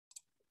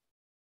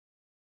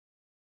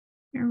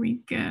There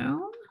we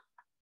go.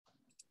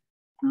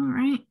 All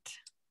right.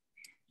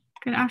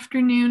 Good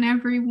afternoon,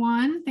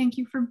 everyone. Thank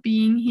you for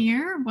being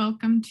here.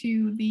 Welcome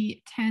to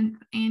the 10th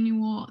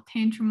annual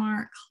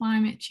Tantramar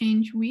Climate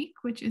Change Week,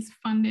 which is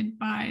funded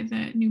by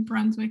the New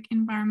Brunswick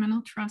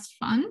Environmental Trust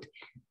Fund.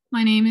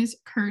 My name is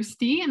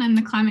Kirsty, and I'm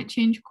the Climate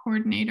Change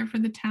Coordinator for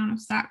the town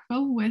of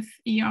Sackville with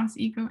EOS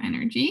Eco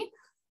Energy.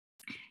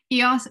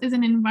 EOS is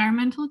an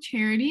environmental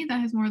charity that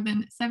has more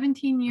than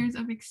 17 years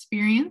of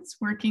experience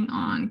working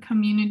on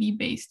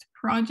community-based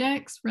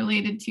projects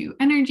related to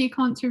energy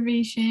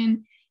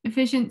conservation,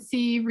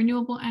 efficiency,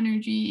 renewable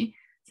energy,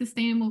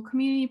 sustainable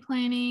community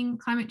planning,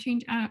 climate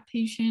change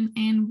adaptation,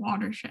 and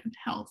watershed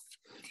health.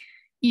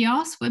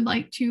 EOS would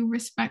like to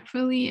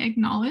respectfully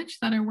acknowledge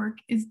that our work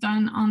is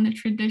done on the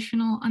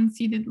traditional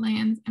unceded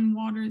lands and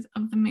waters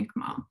of the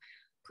Mi'kmaq.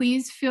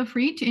 Please feel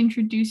free to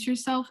introduce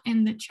yourself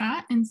in the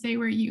chat and say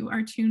where you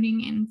are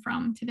tuning in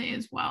from today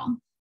as well.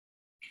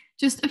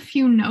 Just a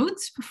few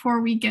notes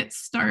before we get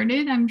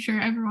started. I'm sure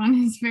everyone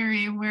is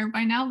very aware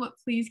by now, but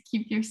please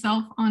keep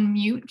yourself on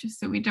mute just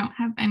so we don't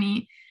have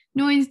any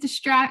noise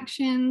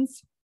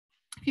distractions.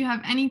 If you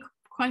have any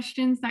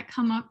questions that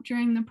come up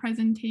during the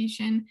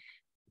presentation,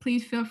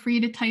 please feel free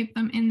to type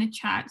them in the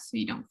chat so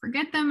you don't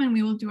forget them, and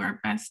we will do our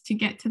best to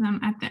get to them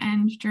at the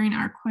end during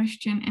our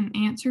question and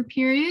answer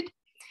period.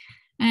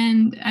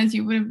 And as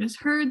you would have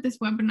just heard, this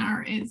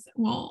webinar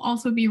will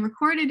also be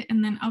recorded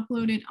and then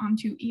uploaded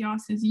onto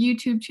EOS's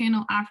YouTube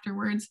channel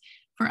afterwards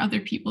for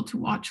other people to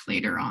watch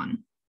later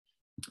on.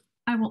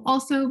 I will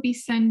also be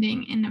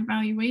sending an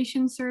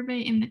evaluation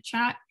survey in the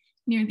chat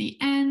near the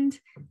end.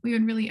 We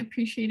would really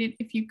appreciate it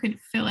if you could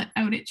fill it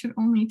out. It should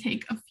only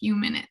take a few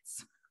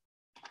minutes.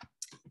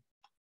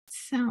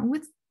 So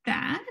with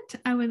that,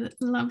 I would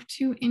love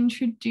to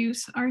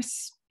introduce our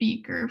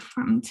speaker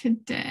from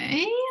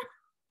today.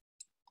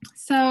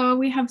 So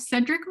we have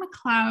Cedric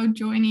MacLeod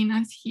joining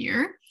us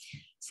here.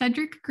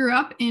 Cedric grew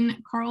up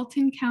in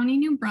Carleton County,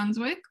 New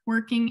Brunswick,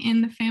 working in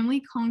the family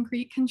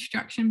concrete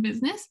construction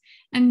business,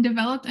 and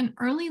developed an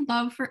early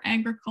love for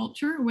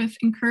agriculture with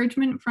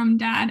encouragement from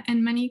dad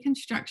and many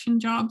construction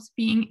jobs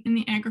being in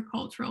the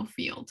agricultural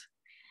field.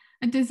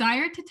 A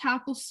desire to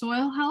tackle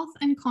soil health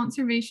and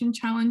conservation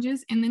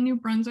challenges in the New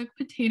Brunswick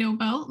potato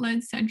belt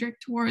led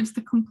Cedric towards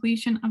the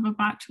completion of a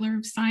Bachelor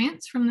of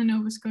Science from the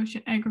Nova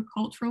Scotia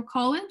Agricultural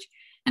College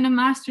and a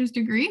master's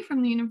degree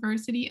from the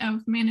University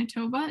of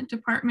Manitoba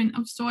Department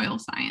of Soil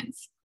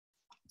Science.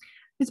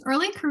 His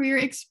early career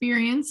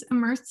experience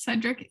immersed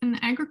Cedric in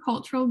the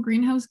agricultural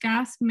greenhouse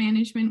gas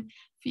management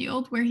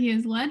field, where he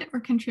has led or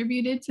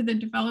contributed to the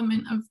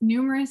development of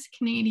numerous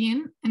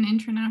Canadian and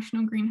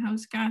international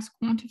greenhouse gas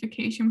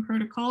quantification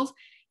protocols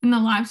in the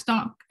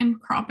livestock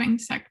and cropping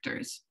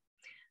sectors.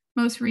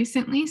 Most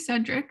recently,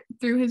 Cedric,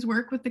 through his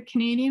work with the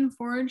Canadian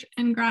Forage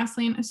and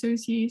Grassland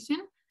Association,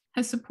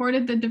 has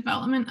supported the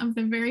development of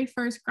the very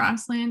first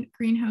grassland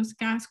greenhouse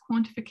gas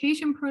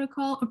quantification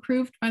protocol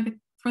approved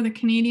for the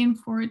Canadian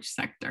forage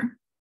sector.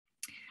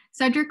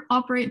 Cedric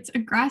operates a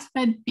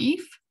grass-fed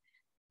beef.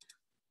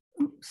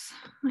 Oops,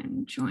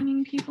 I'm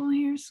joining people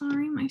here,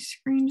 sorry, my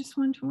screen just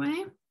went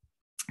away.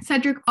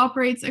 Cedric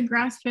operates a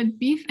grass-fed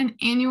beef and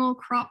annual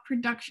crop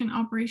production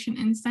operation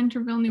in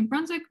Centerville, New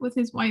Brunswick with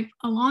his wife,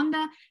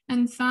 Alonda,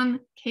 and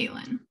son,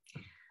 Kaylin.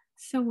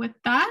 So with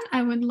that,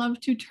 I would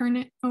love to turn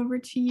it over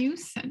to you,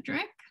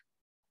 Cedric.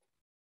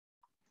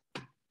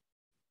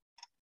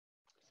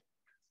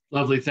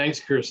 Lovely, thanks,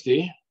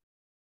 Kirsty.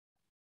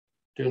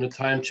 Doing a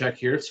time check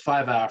here, it's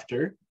 5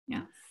 after.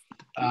 Yeah.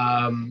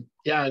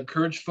 Yeah,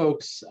 encourage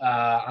folks.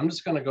 I'm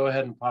just gonna go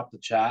ahead and pop the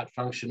chat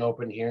function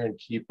open here and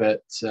keep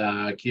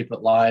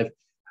it live.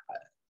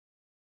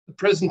 The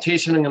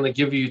presentation I'm gonna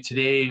give you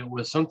today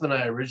was something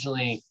I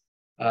originally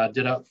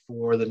did up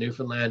for the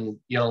Newfoundland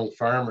young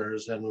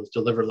farmers and was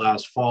delivered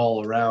last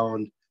fall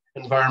around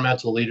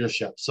environmental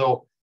leadership.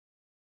 So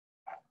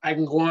I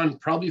can go on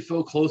probably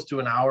feel close to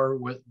an hour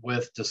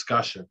with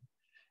discussion.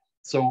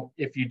 So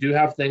if you do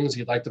have things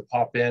you'd like to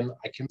pop in,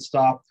 I can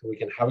stop and we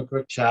can have a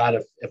quick chat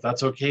if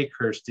that's okay,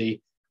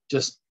 Kirsty,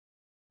 just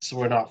so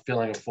we're not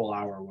filling a full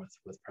hour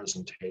with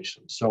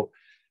presentation. So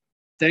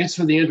thanks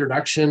for the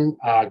introduction.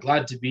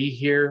 Glad to be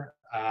here.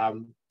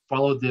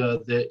 Followed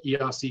the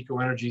EOS Eco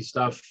Energy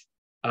stuff.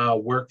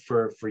 Worked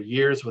for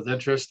years with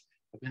interest.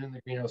 I've been in the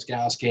greenhouse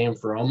gas game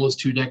for almost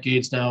 2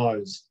 decades now. I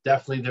was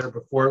definitely there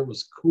before it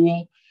was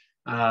cool.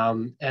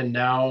 And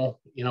now,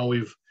 you know,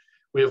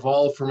 we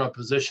evolved from a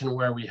position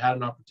where we had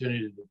an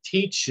opportunity to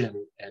teach and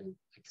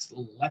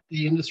let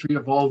the industry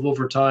evolve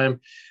over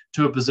time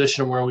to a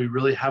position where we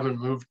really haven't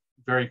moved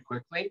very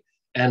quickly.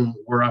 And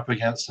we're up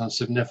against some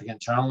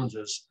significant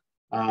challenges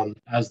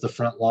as the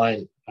front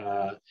line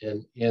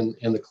in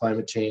the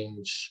climate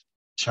change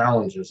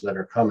challenges that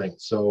are coming.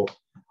 So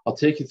I'll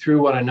take you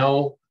through what I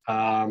know,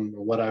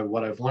 what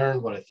I've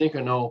learned, what I think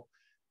I know,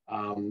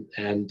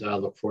 and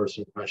look forward to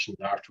some questions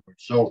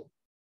afterwards. So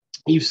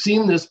you've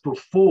seen this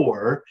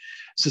before,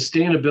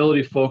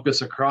 sustainability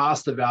focus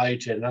across the value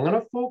chain. And I'm going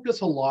to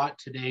focus a lot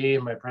today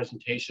in my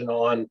presentation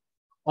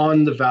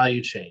on the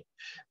value chain.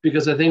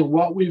 Because I think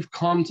what we've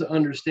come to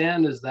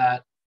understand is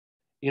that,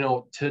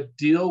 to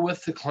deal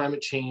with the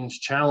climate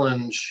change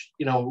challenge,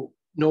 no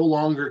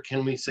longer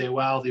can we say,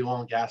 well, the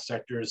oil and gas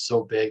sector is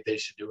so big, they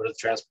should do it. The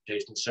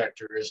transportation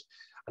sector is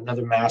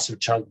another massive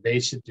chunk, they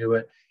should do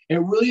it.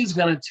 It really is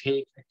going to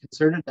take a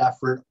concerted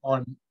effort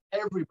on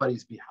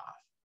everybody's behalf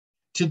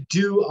to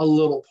do a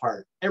little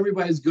part.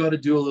 Everybody's got to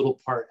do a little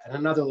part and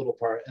another little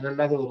part and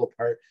another little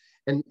part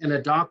and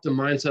adopt a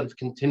mindset of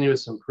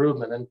continuous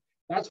improvement. And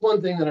that's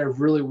one thing that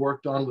I've really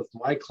worked on with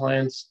my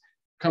clients,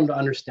 come to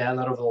understand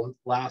that over the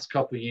last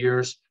couple of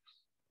years.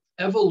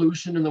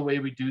 Evolution in the way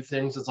we do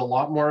things is a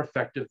lot more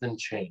effective than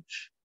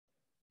change.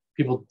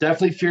 People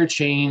definitely fear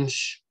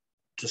change,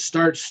 to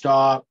start,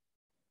 stop,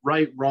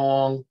 right,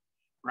 wrong,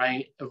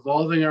 right?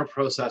 Evolving our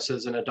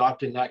processes and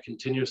adopting that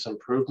continuous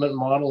improvement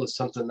model is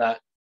something that,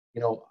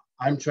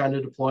 I'm trying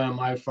to deploy on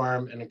my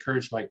farm and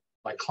encourage my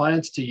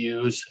clients to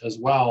use as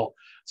well,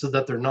 so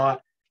that they're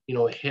not,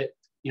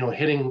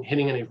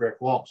 hitting any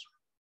brick walls.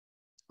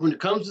 When it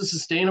comes to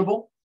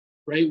sustainable,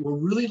 right, we're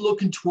really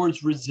looking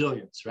towards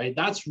resilience, right?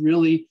 That's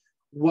really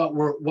what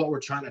we're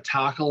trying to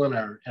tackle in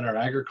our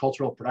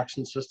agricultural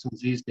production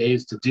systems these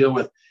days, to deal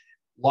with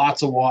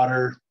lots of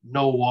water,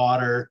 no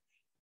water,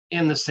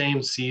 in the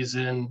same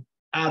season,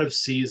 out of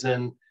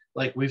season.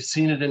 Like we've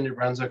seen it in New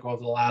Brunswick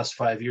over the last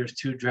 5 years,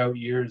 2 drought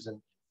years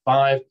and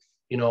 5.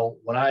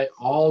 When I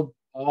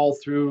all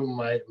through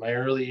my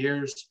early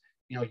years,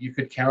 you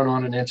could count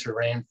on an inch of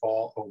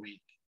rainfall a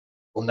week.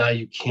 Well, now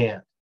you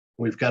can't.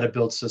 We've got to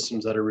build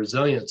systems that are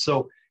resilient.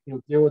 So,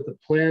 deal with the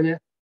planet,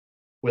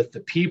 with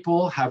the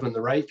people, having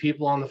the right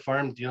people on the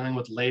farm, dealing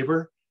with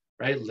labor,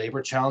 right?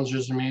 Labor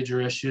challenges are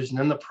major issues. And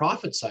then the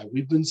profit side,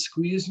 we've been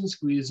squeezed and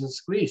squeezed and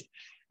squeezed.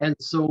 And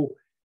so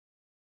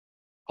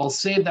I'll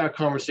save that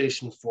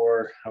conversation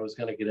for, I was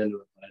going to get into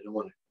it, but I don't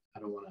want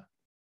to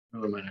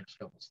ruin my next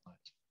couple of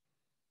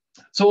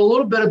slides. So a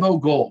little bit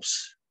about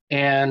goals,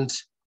 and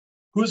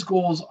whose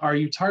goals are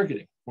you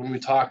targeting when we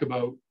talk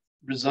about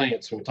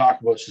resilience, when we talk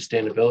about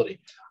sustainability?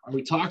 Are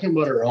we talking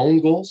about our own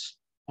goals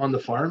on the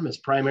farm as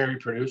primary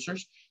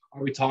producers?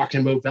 Are we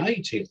talking about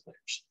value chain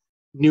players,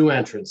 new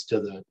entrants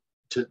to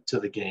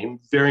the game?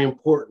 Very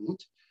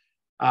important.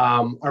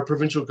 Our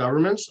provincial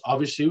governments,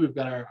 obviously, we've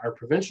got our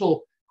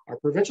provincial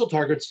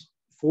targets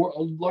for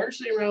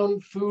largely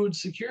around food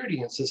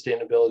security and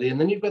sustainability. And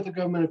then you've got the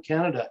government of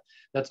Canada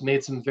that's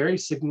made some very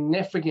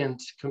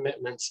significant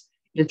commitments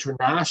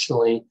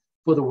internationally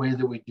for the way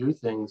that we do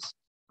things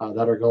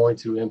that are going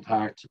to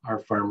impact our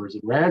farmers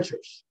and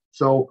ranchers.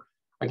 So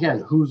again,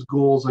 whose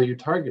goals are you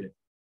targeting?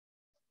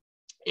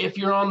 If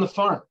you're on the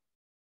farm,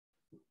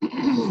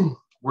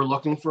 we're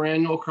looking for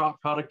annual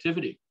crop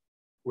productivity.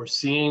 We're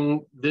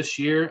seeing this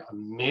year a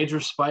major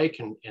spike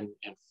in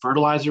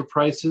fertilizer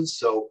prices.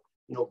 So,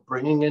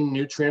 bringing in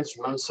nutrients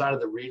from outside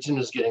of the region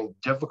is getting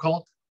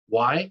difficult.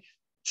 Why?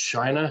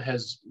 China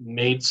has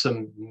made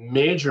some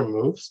major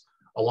moves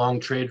along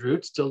trade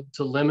routes to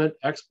limit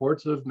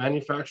exports of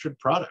manufactured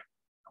product.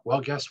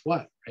 Well, guess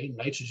what, right?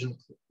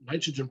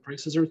 Nitrogen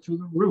prices are through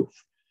the roof.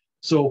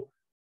 So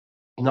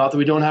not that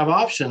we don't have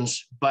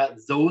options, but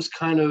those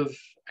kind of,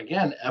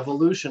 again,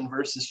 evolution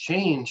versus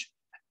change.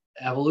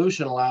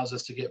 Evolution allows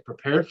us to get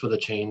prepared for the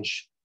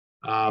change,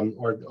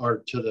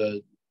 or to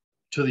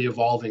the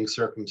evolving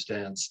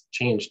circumstance.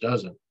 Change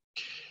doesn't.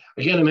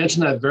 Again, I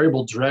mentioned that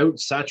variable drought,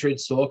 saturated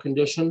soil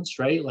conditions,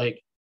 right?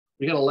 Like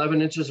we got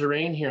 11 inches of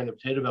rain here in the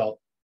potato belt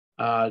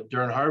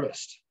during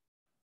harvest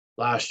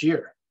last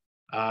year.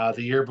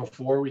 The year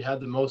before, we had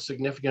the most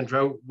significant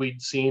drought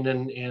we'd seen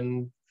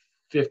in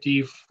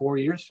 54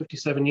 years,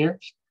 57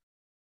 years,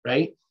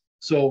 right?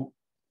 So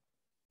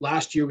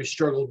last year we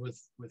struggled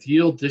with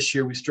yield. This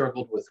year we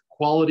struggled with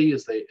quality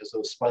as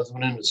those spuds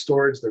went into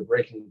storage. They're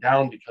breaking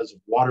down because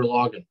of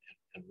waterlog and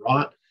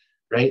rot,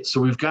 right?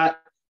 So we've got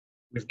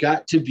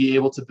to be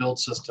able to build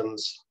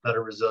systems that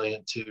are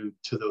resilient to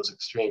those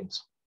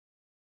extremes.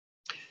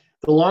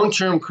 The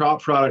long-term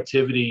crop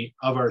productivity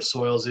of our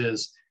soils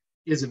has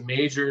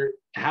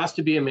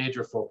to be a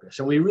major focus.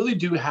 And we really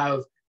do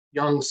have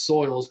young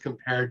soils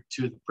compared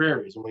to the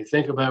prairies. When we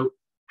think about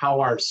how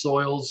our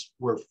soils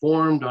were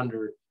formed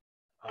under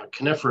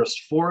coniferous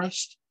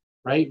forest,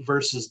 right,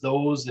 versus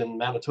those in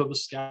Manitoba,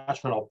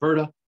 Saskatchewan,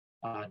 Alberta,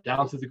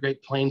 down through the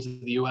Great Plains of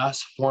the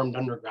US, formed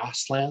under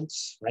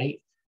grasslands, right?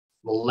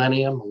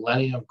 Millennia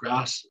of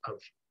grass,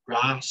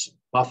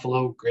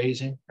 buffalo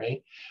grazing,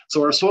 right?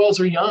 So our soils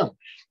are young.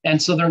 And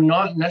so they're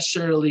not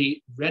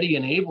necessarily ready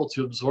and able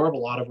to absorb a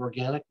lot of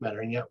organic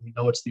matter. And yet we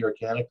know it's the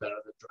organic matter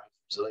that drives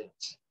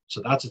resilience.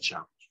 So that's a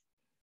challenge.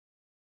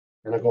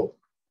 And I go,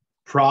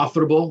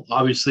 profitable.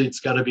 Obviously, it's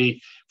got to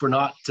be,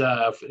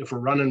 if we're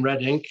running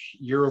red ink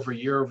year over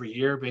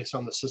year based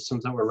on the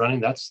systems that we're running,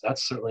 that's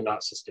certainly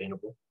not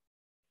sustainable.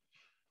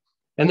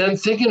 And then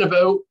thinking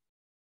about,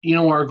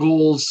 our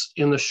goals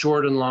in the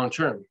short and long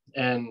term.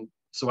 And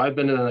so I've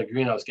been in the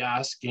greenhouse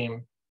gas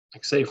game,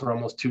 like say, for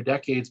almost 2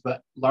 decades,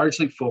 but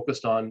largely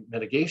focused on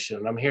mitigation.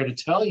 And I'm here to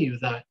tell you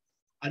that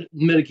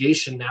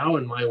mitigation now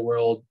in my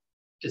world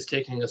is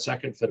taking a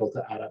second fiddle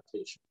to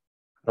adaptation.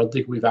 I don't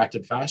think we've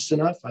acted fast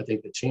enough. I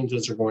think the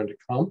changes are going to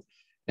come.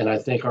 And I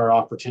think our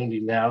opportunity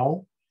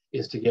now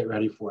is to get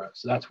ready for it.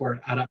 So that's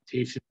where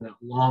adaptation and that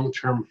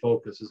long-term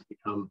focus has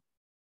become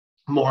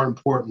more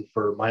important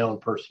for my own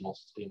personal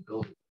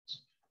sustainability.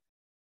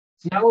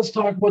 So now let's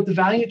talk about the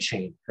value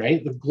chain,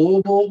 right? The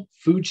global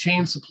food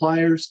chain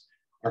suppliers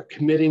are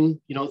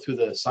committing, through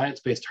the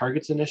Science-Based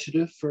Targets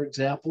Initiative, for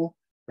example,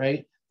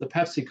 right? The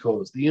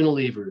PepsiCos, the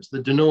Unilevers,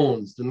 the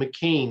Danones, the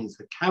McCains,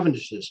 the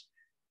Cavendishes,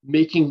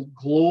 making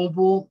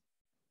global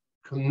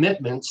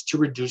commitments to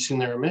reducing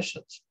their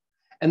emissions.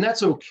 And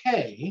that's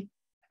okay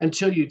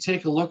until you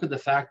take a look at the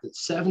fact that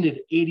 70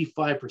 to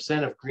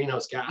 85% of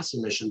greenhouse gas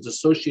emissions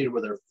associated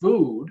with our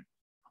food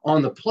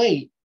on the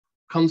plate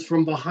comes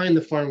from behind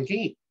the farm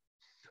gate.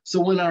 So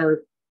when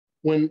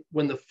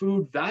the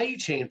food value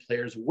chain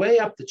players way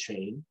up the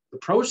chain, the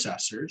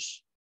processors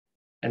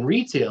and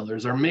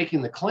retailers are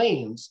making the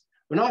claims,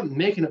 they're not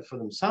making it for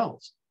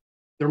themselves.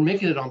 They're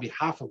making it on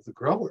behalf of the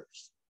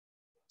growers.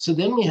 So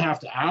then we have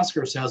to ask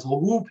ourselves, well,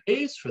 who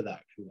pays for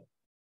that commitment?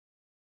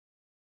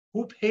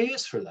 Who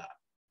pays for that?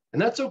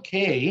 And that's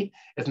okay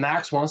if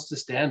Max wants to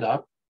stand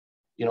up,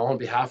 on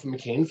behalf of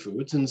McCain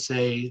Foods and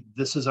say,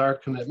 this is our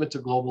commitment to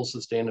global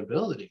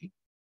sustainability,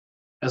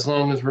 as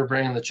long as we're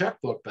bringing the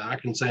checkbook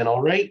back and saying,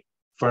 all right,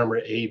 farmer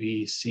A,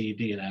 B, C,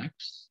 D, and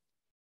X,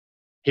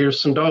 here's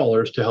some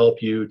dollars to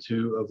help you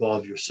to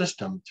evolve your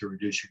system to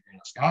reduce your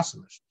greenhouse gas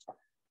emissions.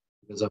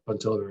 Because up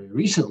until very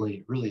recently,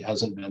 it really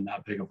hasn't been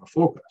that big of a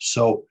focus.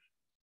 So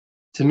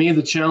to me,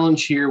 the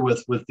challenge here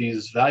with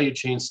these value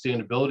chain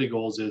sustainability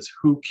goals is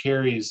who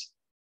carries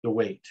the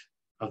weight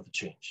of the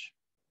change.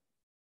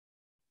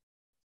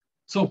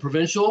 So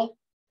provincial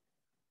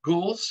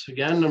goals,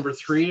 again, number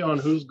 3 on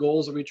whose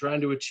goals are we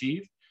trying to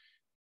achieve?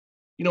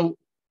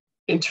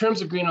 In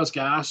terms of greenhouse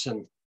gas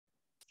and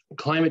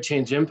climate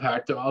change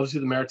impact, obviously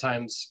the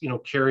Maritimes,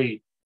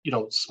 carry,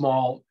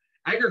 small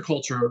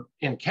agriculture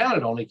in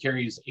Canada only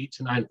carries 8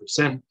 to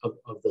 9%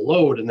 of the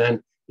load. And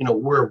then,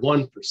 we're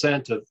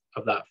 1%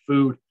 of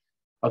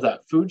that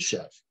food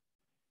shift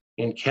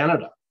in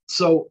Canada.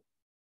 So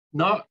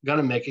not going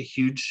to make a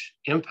huge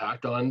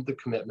impact on the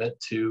commitment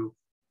to,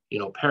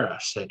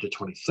 Paris, say to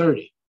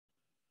 2030.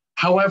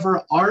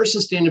 However, our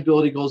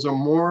sustainability goals are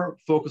more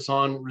focused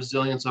on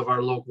resilience of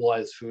our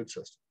localized food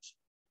systems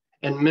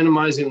and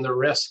minimizing the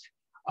risk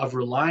of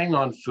relying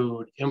on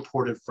food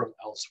imported from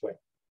elsewhere.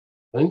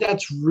 I think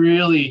that's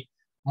really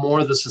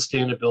more the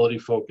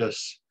sustainability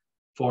focus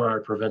for our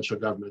provincial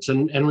governments.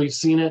 And we've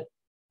seen it,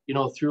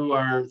 through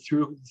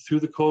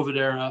the COVID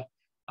era.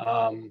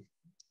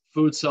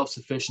 Food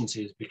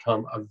self-sufficiency has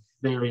become a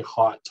very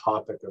hot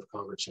topic of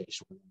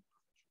conversation.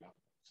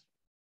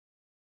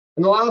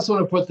 And the last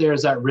one I put there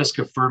is that risk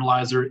of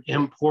fertilizer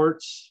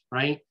imports,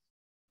 right?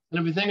 And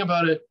if we think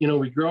about it,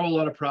 we grow a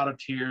lot of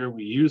product here.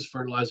 We use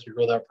fertilizer to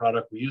grow that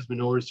product. We use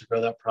manures to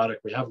grow that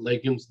product. We have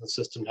legumes in the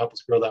system to help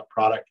us grow that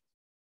product.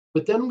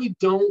 But then we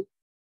don't,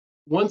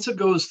 once it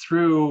goes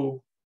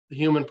through the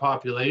human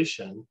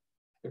population,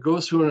 it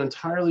goes through an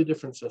entirely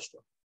different system.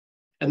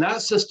 And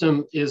that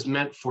system is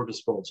meant for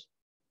disposal.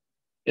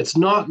 It's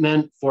not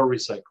meant for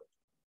recycling,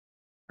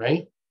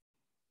 right?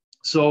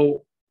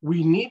 So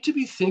we need to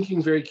be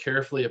thinking very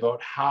carefully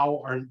about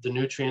how the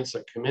nutrients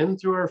that come in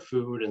through our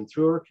food and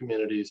through our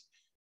communities,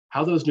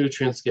 how those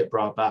nutrients get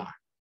brought back.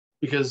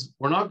 Because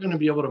we're not going to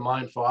be able to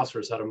mine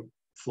phosphorus out of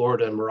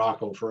Florida and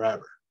Morocco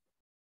forever.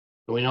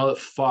 And we know that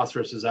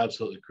phosphorus is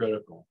absolutely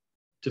critical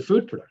to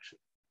food production,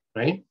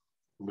 right?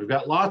 We've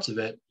got lots of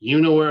it. You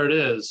know where it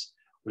is.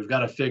 We've got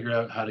to figure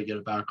out how to get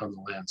it back on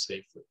the land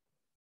safely.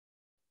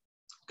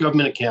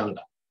 Government of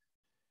Canada.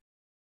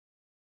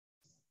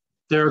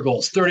 Their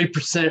goals,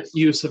 30%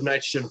 use of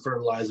nitrogen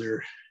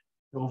fertilizer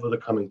over the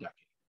coming decade,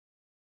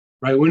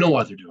 right? We know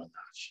why they're doing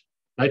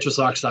that. Nitrous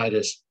oxide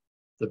is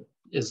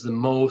the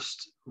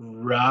most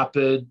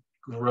rapid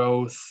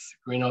growth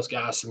greenhouse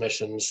gas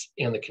emissions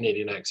in the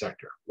Canadian ag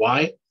sector.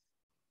 Why?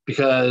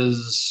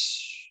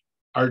 Because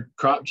our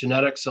crop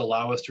genetics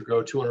allow us to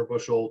grow 200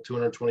 bushel,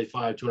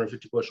 225,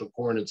 250 bushel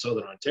corn in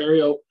Southern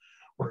Ontario.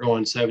 We're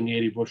growing 70,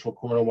 80 bushel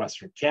corn in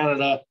Western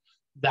Canada.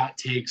 That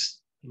takes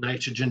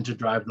nitrogen to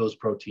drive those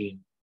protein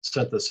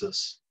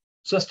synthesis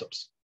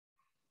systems.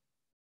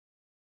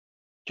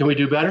 Can we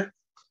do better?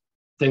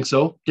 Think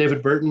so.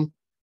 David Burton,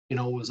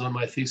 was on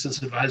my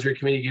thesis advisory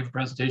committee, gave a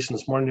presentation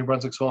this morning, New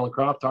Brunswick Soil and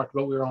Crop, talked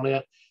about we were only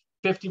at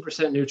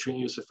 50% nutrient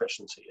use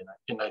efficiency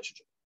in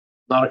nitrogen.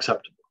 Not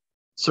acceptable.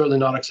 Certainly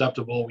not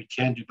acceptable. We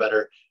can do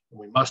better, and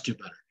we must do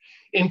better.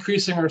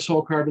 Increasing our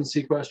soil carbon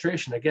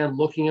sequestration, again,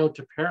 looking out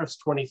to Paris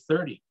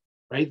 2030,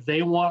 right?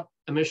 They want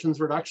emissions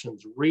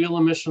reductions, real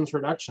emissions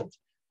reductions,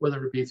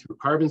 whether it be through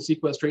carbon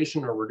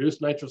sequestration or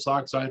reduced nitrous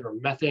oxide or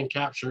methane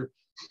capture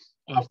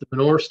off the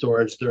manure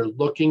storage. They're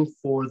looking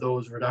for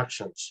those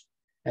reductions.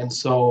 And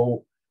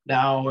so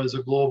now as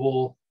a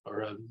global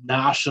or a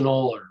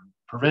national or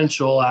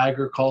provincial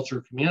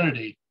agriculture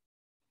community,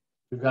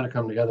 we've got to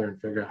come together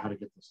and figure out how to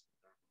get this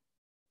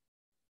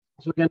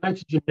done. So again,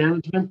 nitrogen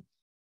management,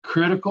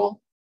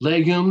 critical.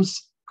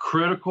 Legumes,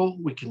 critical.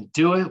 We can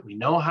do it. We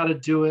know how to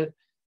do it.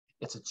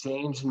 It's a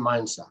change in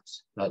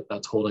mindsets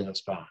that's holding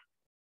us back.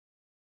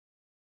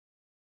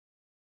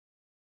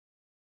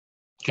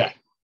 Okay.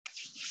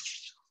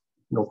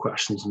 No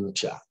questions in the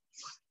chat.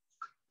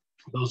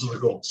 Those are the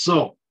goals.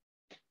 So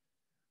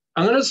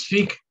I'm going to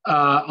speak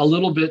a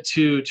little bit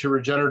to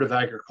regenerative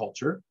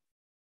agriculture.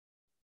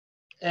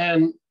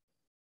 And,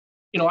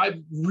 you know,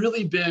 I've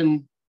really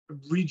been a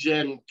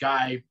regen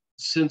guy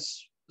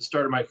since the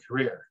start of my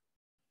career,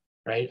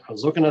 right? I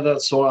was looking at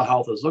that soil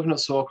health. I was looking at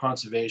soil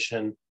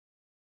conservation,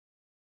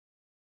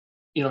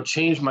 you know,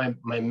 changed my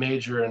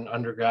major in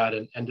undergrad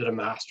and did a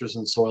master's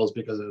in soils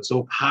because I was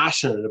so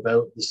passionate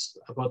about this,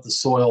 about the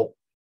soil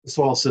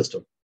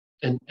system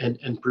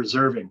and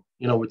preserving,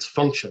 you know, its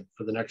function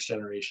for the next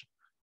generation.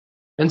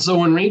 And so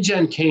when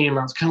regen came,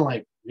 I was kind of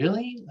like,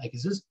 really? Like,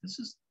 is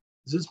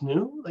this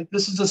new? Like,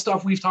 this is the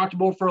stuff we've talked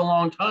about for a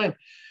long time.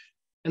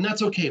 And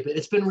that's okay, but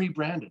it's been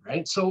rebranded,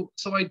 right? So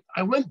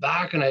I went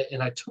back and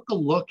I took a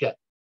look at,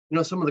 you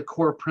know, some of the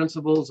core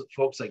principles that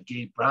folks like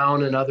Gabe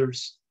Brown and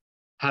others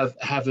have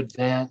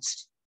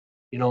advanced,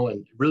 you know,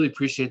 and really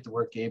appreciate the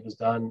work Gabe has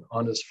done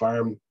on his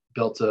farm,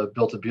 built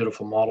a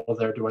beautiful model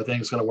there. Do I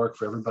think it's going to work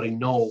for everybody?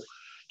 No.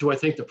 Do I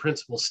think the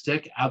principles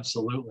stick?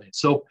 Absolutely.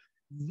 So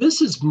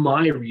this is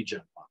my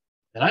regen model,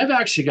 and I've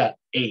actually got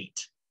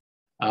 8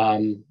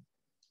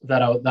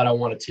 that I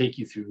want to take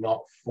you through,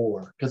 not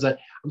 4, because I'm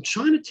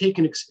trying to take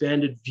an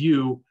expanded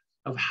view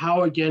of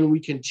how, again, we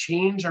can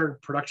change our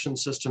production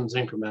systems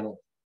incrementally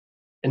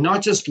and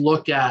not just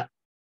look at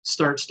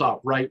start, stop,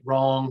 right,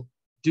 wrong,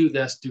 do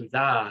this, do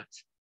that,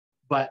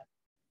 but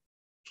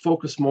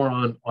focus more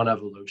on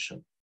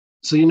evolution.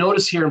 So you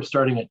notice here I'm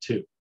starting at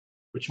 2,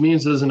 which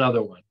means there's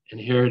another one. And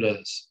here it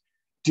is.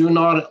 Do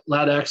not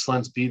let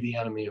excellence be the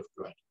enemy of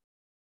good,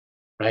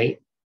 right?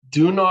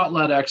 Do not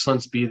let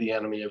excellence be the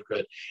enemy of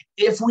good.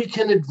 If we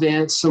can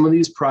advance some of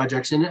these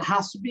projects, and it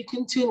has to be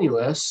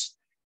continuous,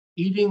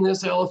 eating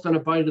this elephant a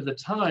bite at a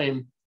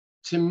time,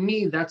 to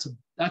me, that's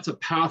a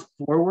path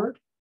forward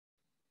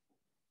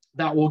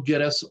that will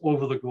get us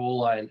over the goal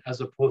line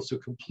as opposed to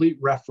complete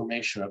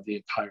reformation of the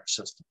entire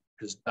system,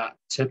 because that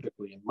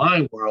typically in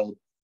my world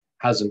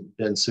hasn't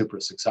been super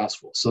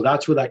successful. So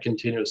that's where that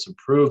continuous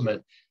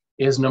improvement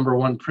is number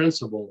 1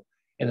 principle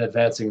in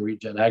advancing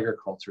regen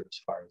agriculture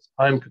as far as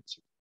I'm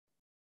concerned.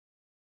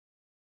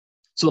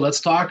 So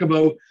let's talk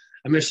about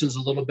emissions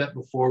a little bit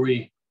before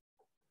we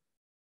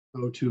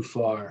go too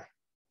far.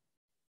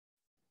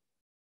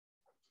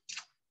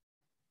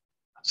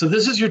 So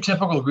this is your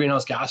typical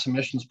greenhouse gas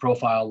emissions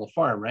profile on the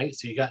farm, right?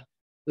 So you got,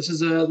 this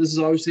is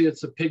obviously,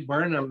 it's a pig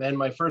barn, and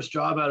my first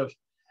job out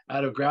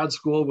of grad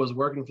school was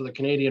working for the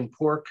Canadian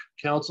Pork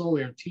Council.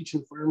 We were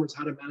teaching farmers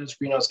how to manage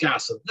greenhouse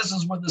gas. So this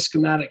is where the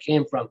schematic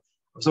came from.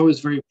 I was always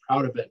very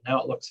proud of it.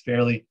 Now it looks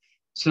fairly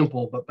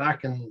simple, but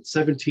back in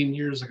 17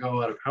 years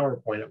ago out of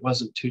PowerPoint, it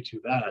wasn't too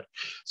bad.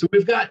 So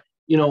we've got,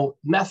 you know,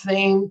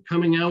 methane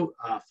coming out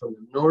from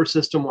the manure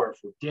system or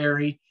for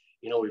dairy.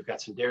 You know, we've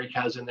got some dairy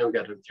cows in there. We've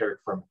got enteric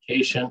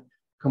fermentation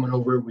coming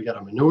over. We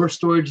got a manure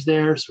storage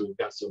there. So we've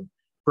got some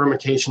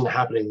fermentation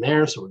happening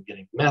there. So we're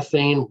getting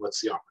methane.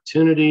 What's the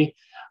opportunity?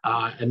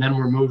 And then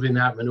we're moving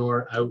that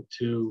manure out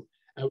to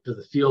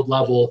the field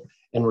level,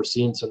 and we're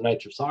seeing some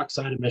nitrous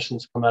oxide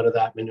emissions come out of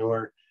that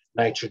manure.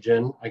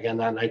 Nitrogen, again,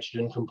 that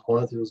nitrogen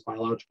component through those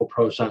biological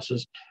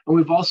processes. And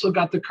we've also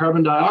got the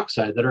carbon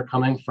dioxide that are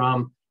coming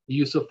from the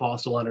use of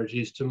fossil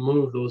energies to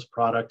move those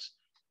products,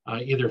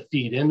 either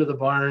feed into the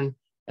barn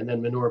and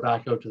then manure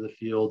back out to the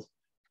field,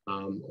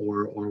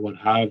 or what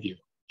have you.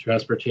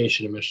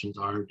 Transportation emissions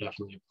are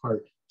definitely a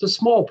part. It's a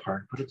small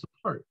part, but it's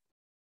a part.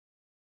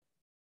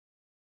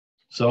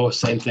 So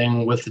same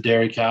thing with the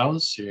dairy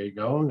cows. Here you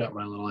go. Got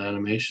my little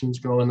animations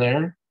going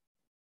there.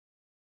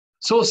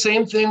 So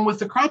same thing with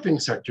the cropping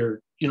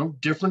sector, you know,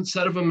 different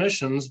set of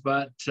emissions,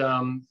 but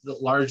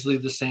largely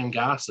the same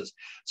gases.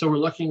 So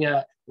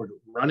we're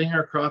running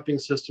our cropping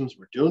systems,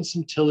 we're doing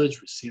some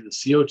tillage, we see the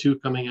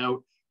CO2 coming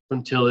out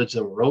from tillage,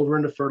 and we're over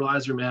into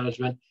fertilizer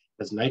management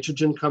as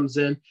nitrogen comes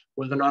in,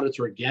 whether or not it's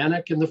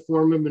organic in the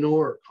form of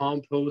manure or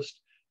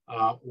compost,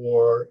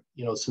 or,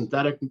 you know,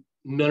 synthetic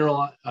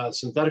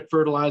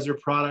fertilizer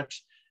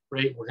products,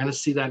 right? We're going to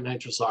see that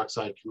nitrous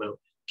oxide come out.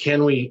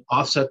 Can we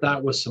offset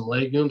that with some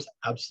legumes?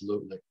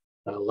 Absolutely.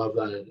 I love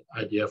that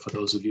idea for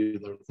those of you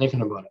that are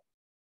thinking about it.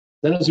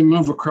 Then as we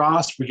move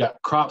across, we got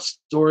crop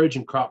storage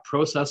and crop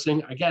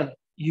processing, again,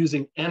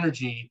 using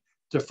energy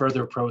to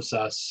further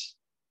process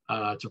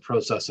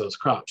those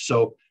crops.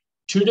 So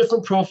 2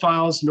 different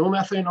profiles, no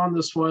methane on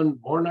this one,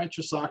 more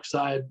nitrous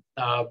oxide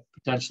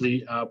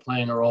potentially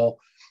playing a role,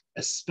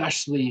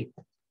 especially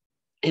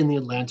in the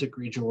Atlantic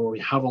region where we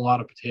have a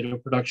lot of potato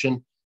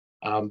production,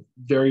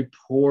 very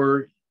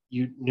poor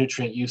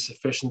nutrient use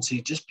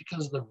efficiency just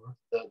because of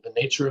the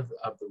nature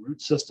of the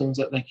root systems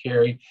that they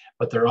carry,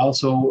 but they're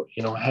also,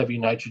 you know, heavy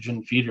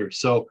nitrogen feeders.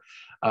 So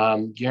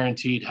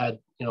guaranteed had,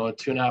 you know, a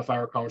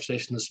 2.5-hour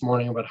conversation this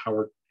morning about how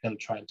we're going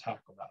to try and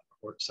tackle that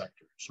pork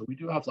sector. So we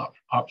do have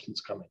options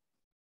coming.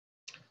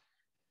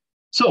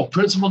 So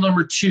principle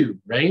number 2,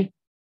 right?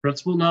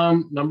 Principle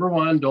number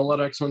one, don't let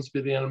excellence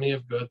be the enemy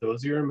of good.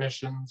 Those are your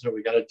emissions that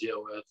we got to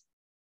deal with.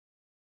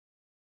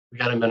 We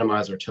got to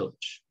minimize our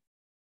tillage.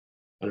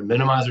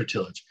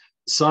 The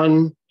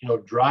sun,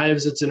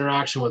 drives its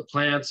interaction with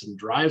plants and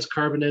drives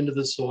carbon into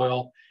the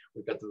soil.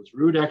 We've got those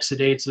root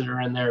exudates that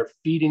are in there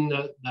feeding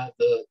the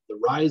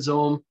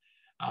rhizome,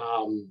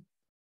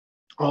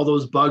 all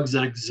those bugs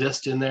that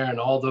exist in there, and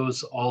all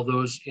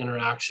those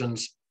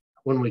interactions.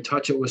 When we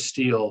touch it with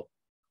steel,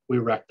 we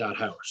wreck that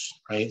house,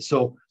 right?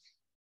 So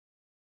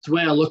it's the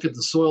way I look at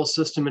the soil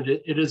system.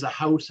 It is a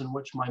house in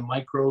which my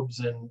microbes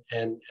and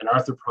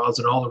arthropods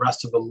and all the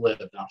rest of them live.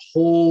 That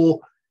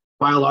whole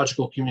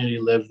biological community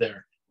live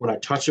there. When I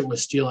touch it with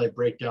steel, I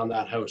break down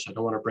that house. I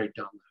don't want to break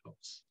down the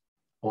house.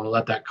 I want to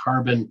let that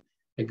carbon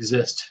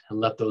exist and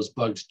let those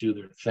bugs do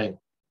their thing.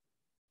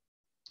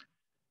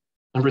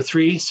 Number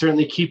three,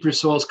 certainly keep your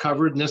soils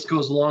covered. And this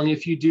goes along.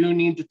 If you do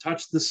need to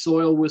touch the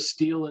soil with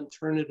steel and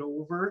turn it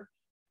over,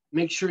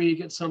 make sure you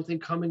get something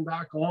coming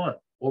back on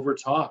over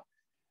top.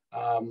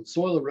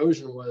 Soil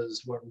erosion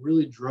was what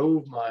really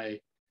drove my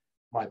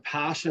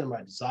passion,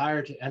 my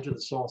desire to enter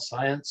the soil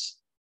science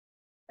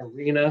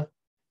arena.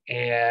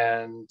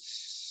 And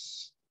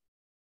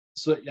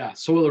so, yeah,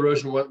 soil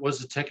erosion was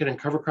the ticket, and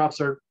cover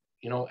crops are,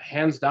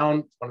 hands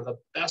down, one of the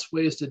best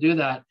ways to do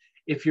that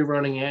if you're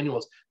running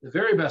annuals. The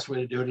very best way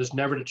to do it is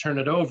never to turn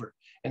it over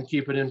and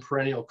keep it in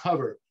perennial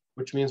cover,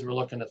 which means we're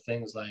looking at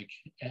things like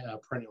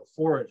perennial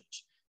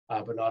forage.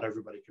 But not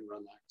everybody can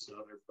run that, because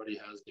not everybody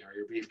has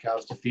dairy or beef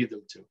cows to feed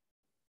them to.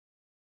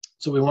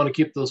 So we want to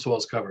keep those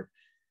soils covered.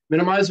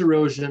 Minimize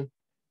erosion,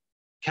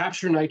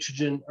 capture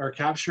nitrogen or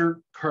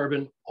capture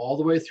carbon all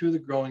the way through the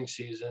growing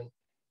season,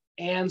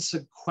 and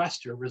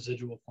sequester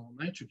residual fall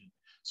nitrogen.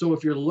 So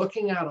if you're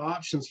looking at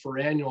options for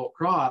annual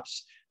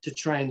crops to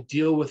try and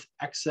deal with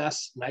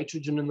excess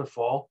nitrogen in the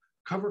fall,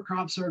 cover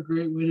crops are a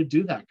great way to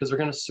do that, because they're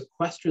going to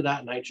sequester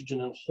that nitrogen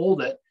and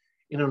hold it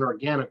in an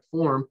organic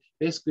form,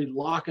 basically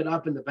lock it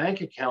up in the bank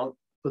account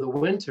for the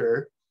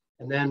winter.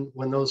 And then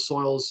when those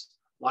soils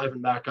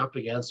liven back up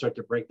again, start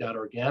to break that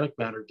organic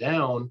matter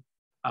down,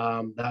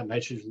 that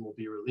nitrogen will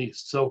be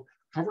released. So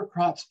cover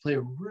crops play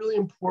a really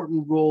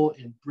important role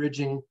in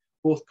bridging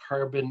both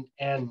carbon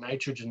and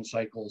nitrogen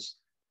cycles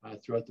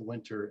throughout the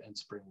winter and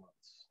spring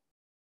months.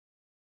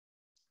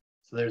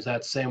 So there's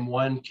that same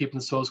one, keeping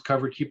the soils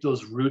covered, keep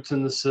those roots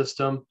in the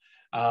system.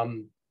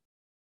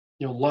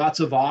 Lots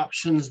of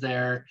options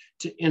there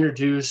to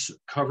introduce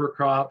cover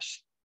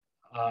crops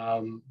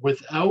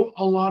without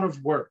a lot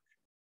of work.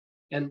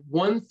 And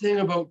one thing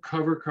about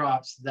cover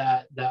crops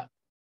that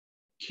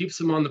keeps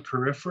them on the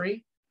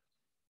periphery,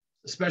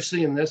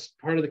 especially in this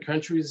part of the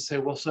country, is to say,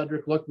 well,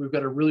 Cedric, look, we've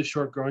got a really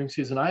short growing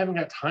season. I haven't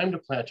got time to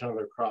plant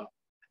another crop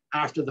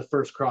after the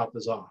first crop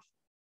is off.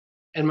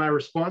 And my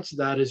response to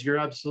that is, you're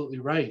absolutely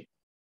right.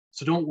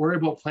 So don't worry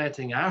about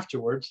planting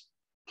afterwards.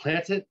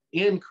 Plant it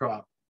in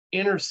crop,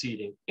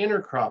 interseeding,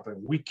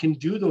 intercropping. We can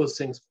do those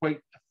things quite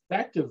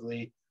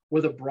effectively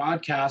with a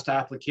broadcast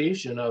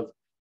application of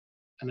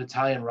an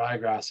Italian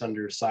ryegrass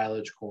under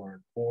silage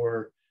corn,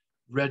 or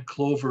red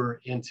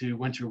clover into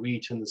winter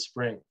wheat in the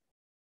spring.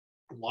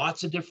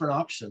 Lots of different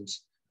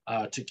options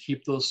to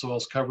keep those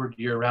soils covered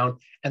year round,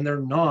 and they're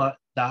not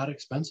that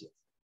expensive.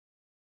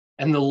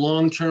 And the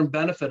long-term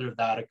benefit of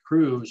that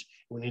accrues.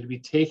 We need to be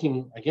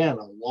taking, again,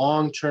 a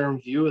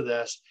long-term view of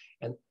this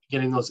and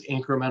getting those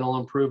incremental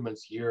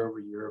improvements year over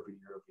year over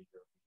year over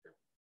year over year.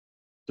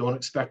 Don't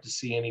expect to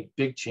see any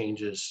big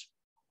changes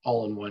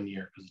all in 1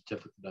 year, because it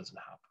typically doesn't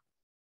happen.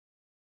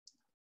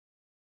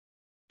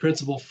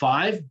 Principle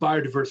 5,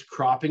 biodiverse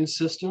cropping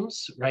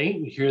systems, right?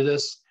 We hear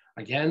this,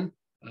 again,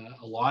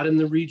 a lot in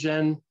the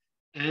regen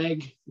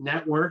ag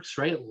networks,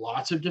 right?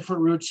 Lots of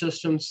different root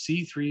systems,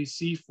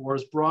 C3s,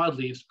 C4s,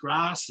 broadleaves,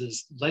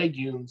 grasses,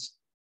 legumes,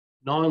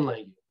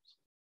 non-legumes.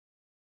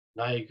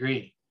 And I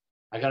agree.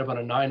 I got about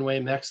a 9-way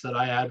mix that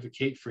I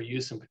advocate for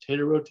use in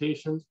potato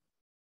rotations.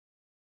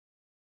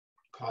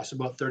 Costs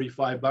about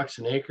 $35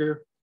 an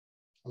acre.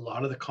 A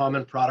lot of the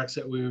common products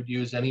that we would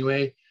use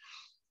anyway,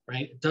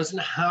 right? It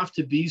doesn't have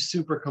to be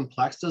super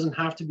complex, doesn't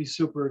have to be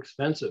super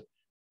expensive,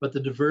 but the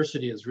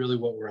diversity is really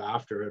what we're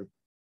after. And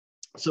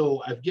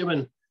so I've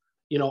given,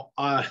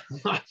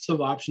 lots of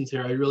options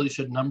here. I really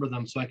should number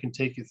them so I can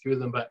take you through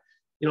them. But,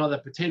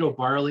 the potato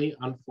barley,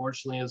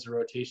 unfortunately, is a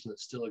rotation that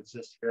still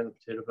exists here in the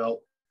potato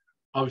belt.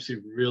 Obviously,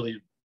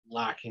 really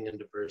lacking in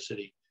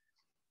diversity.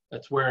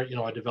 That's where,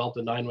 I developed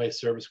a 9-way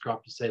service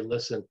crop to say,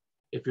 listen,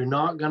 if you're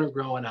not going to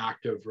grow an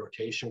active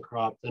rotation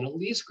crop, then at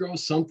least grow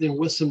something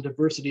with some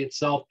diversity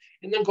itself,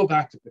 and then go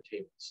back to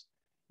potatoes.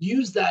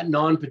 Use that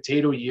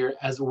non-potato year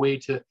as a way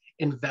to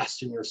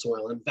invest in your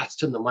soil,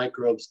 invest in the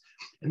microbes,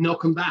 and they'll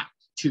come back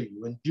to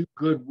you and do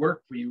good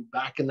work for you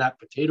back in that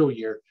potato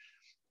year.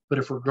 But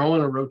if we're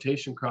growing a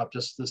rotation crop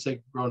just for the sake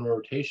of growing a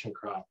rotation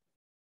crop,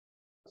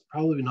 it's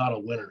probably not a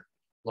winner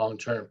long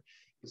term.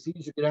 You see,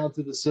 as you get down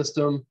through the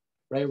system,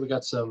 right, we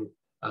got some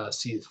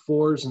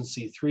C4s and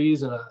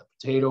C3s and a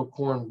potato,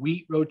 corn,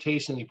 wheat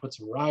rotation. You put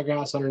some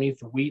ryegrass underneath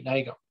the wheat. Now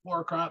you got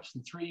 4 crops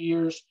in 3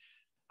 years.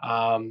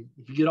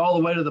 If you get all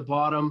the way to the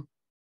bottom,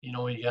 You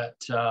know, you got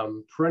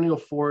perennial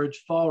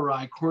forage, fall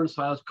rye, corn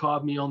silage,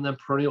 cob meal, and then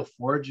perennial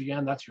forage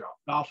again. That's your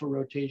alfalfa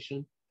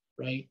rotation,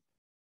 right?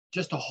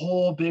 Just a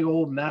whole big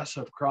old mess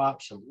of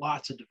crops and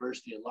lots of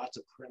diversity and lots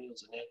of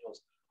perennials and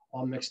annuals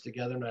all mixed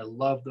together. And I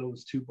love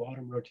those two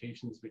bottom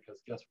rotations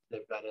because guess what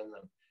they've got in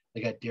them?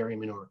 They got dairy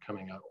manure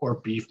coming out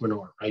or beef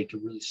manure, right? To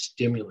really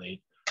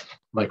stimulate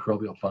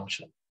microbial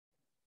function.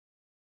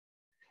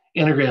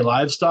 Integrated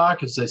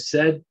livestock, as I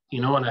said,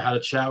 you know, and I had a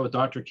chat with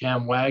Dr.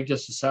 Cam Wag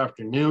just this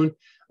afternoon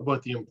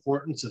about the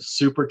importance of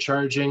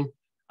supercharging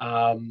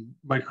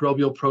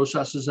microbial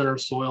processes in our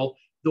soil.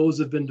 Those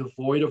have been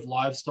devoid of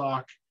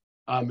livestock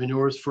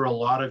manures for a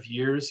lot of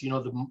years. You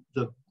know,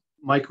 the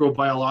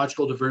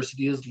microbiological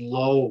diversity is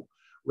low,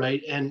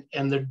 right? And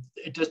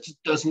it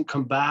just doesn't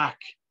come back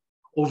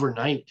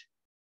overnight,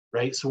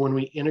 right? So when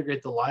we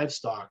integrate the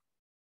livestock,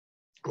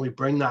 we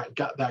bring that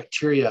gut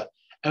bacteria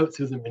out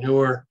through the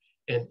manure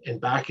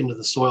and back into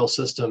the soil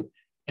system,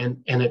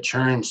 and it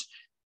churns.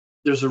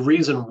 There's a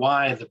reason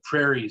why the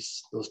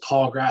prairies, those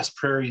tall grass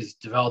prairies,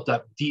 developed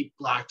up deep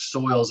black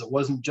soils. It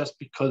wasn't just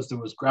because there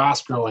was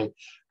grass growing.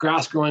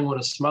 Grass growing would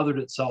have smothered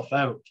itself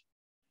out.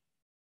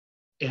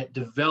 It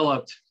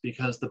developed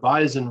because the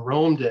bison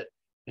roamed it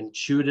and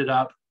chewed it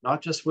up,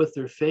 not just with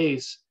their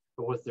face,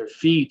 but with their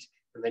feet,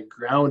 and they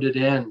ground it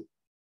in,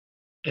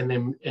 and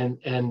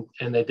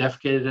they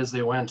defecated as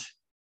they went.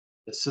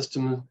 The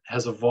system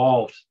has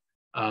evolved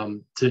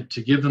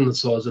to give them the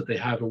soils that they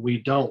have, and we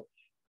don't.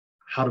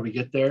 How do we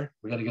get there?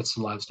 We got to get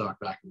some livestock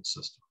back in the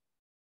system.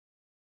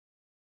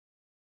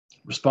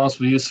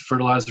 Responsible use of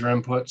fertilizer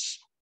inputs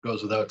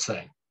goes without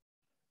saying.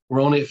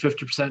 We're only at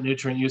 50%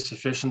 nutrient use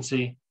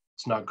efficiency.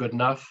 It's not good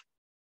enough.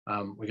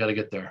 We got to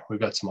get there.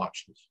 We've got some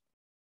options.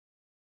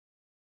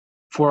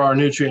 For our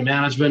nutrient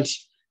management,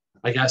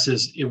 I guess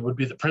it would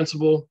be the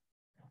principal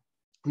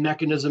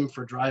mechanism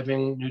for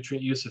driving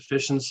nutrient use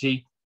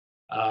efficiency.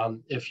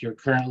 If you're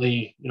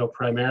currently, you know,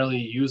 primarily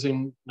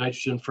using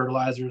nitrogen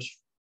fertilizers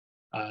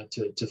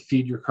to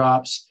feed your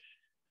crops,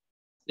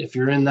 if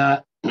you're in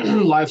that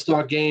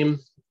livestock game,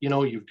 you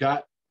know, you've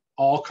got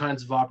all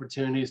kinds of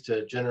opportunities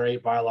to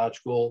generate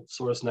biological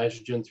source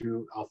nitrogen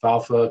through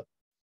alfalfa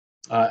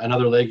and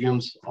other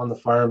legumes on the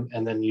farm,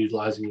 and then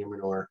utilizing your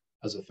manure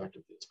as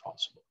effectively as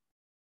possible.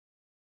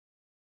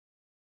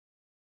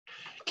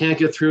 Can't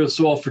get through a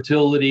soil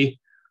fertility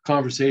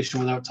conversation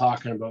without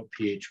talking about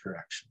pH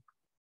correction.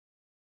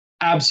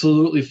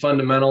 Absolutely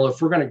fundamental.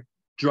 If we're going to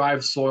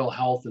drive soil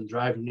health and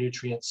drive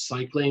nutrient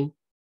cycling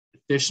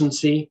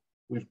efficiency,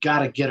 we've got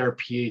to get our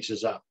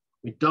pHs up.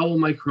 We double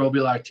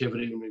microbial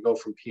activity when we go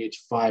from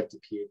pH 5 to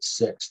pH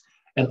 6.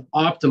 And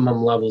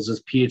optimum levels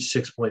is pH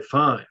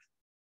 6.5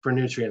 for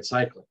nutrient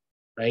cycling,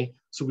 right?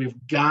 So we've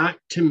got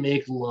to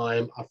make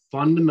lime a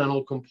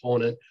fundamental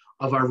component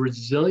of our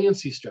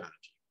resiliency strategy.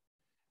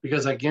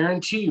 Because I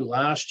guarantee you,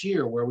 last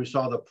year, where we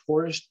saw the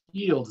poorest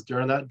yields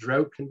during that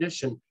drought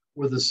condition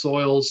were the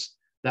soils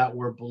that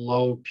were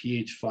below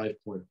pH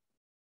 5.0.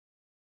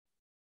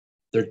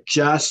 They're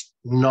just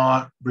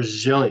not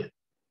resilient.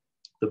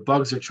 The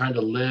bugs are trying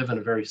to live in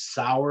a very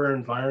sour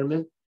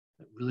environment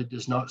that really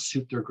does not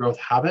suit their growth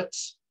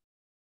habits.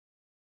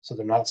 So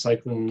they're not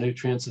cycling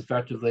nutrients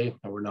effectively,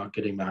 and we're not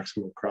getting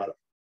maximum crop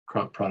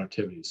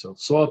productivity. So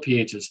soil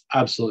pH is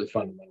absolutely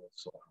fundamental to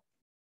soil.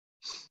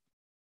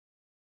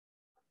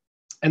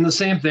 And the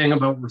same thing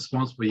about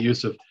responsible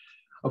use of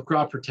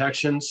crop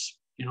protections,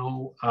 you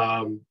know,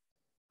 I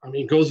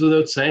mean, it goes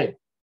without saying,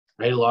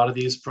 right? A lot of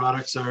these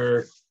products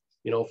are,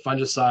 you know,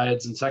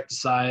 fungicides,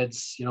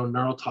 insecticides, you know,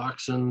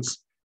 neurotoxins.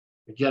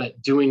 Again,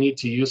 do we need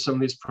to use some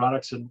of these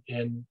products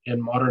in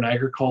modern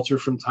agriculture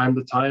from time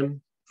to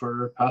time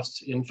for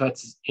pest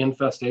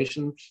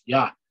infestations?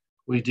 Yeah,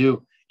 we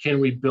do. Can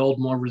we build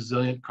more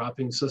resilient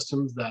cropping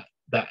systems that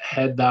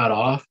head that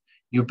off?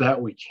 You bet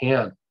we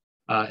can.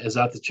 Is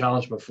that the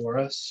challenge before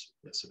us?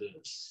 Yes, it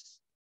is.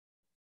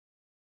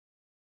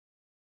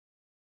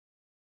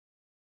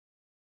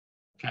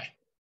 Okay,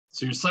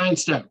 so you're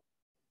scienced out.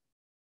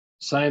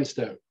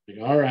 Scienced out.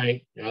 All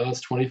right, yeah,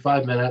 that's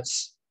 25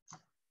 minutes.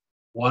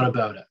 What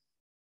about it?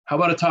 How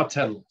about a top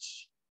 10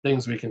 list?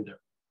 Things we can do.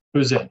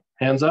 Who's in?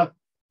 Hands up?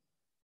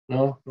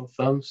 No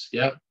thumbs?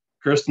 Yeah,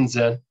 Kirsten's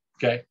in.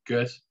 Okay,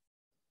 good.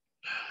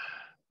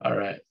 All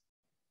right.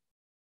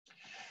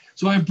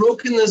 So I've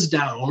broken this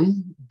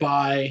down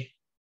by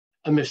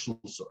emission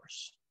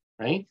source,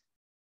 right?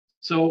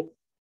 So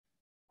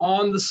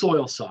on the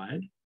soil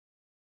side,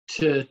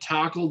 to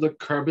tackle the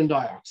carbon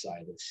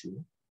dioxide issue,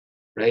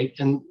 right?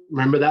 And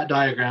remember that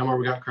diagram where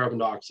we got carbon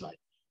dioxide,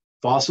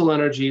 fossil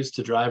energies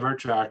to drive our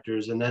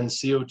tractors, and then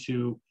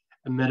CO2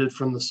 emitted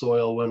from the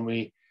soil when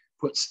we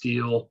put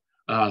steel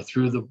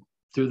through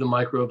the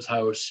microbes'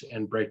 house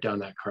and break down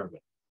that carbon.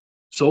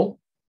 So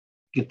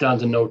get down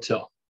to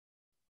no-till,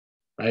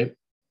 right?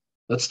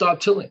 Let's stop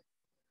tilling.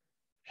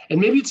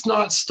 And maybe it's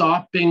not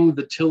stopping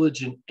the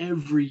tillage in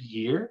every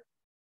year,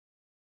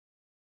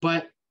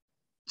 but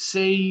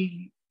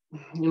say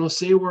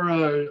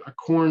we're a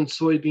corn,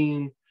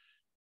 soybean,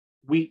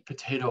 wheat,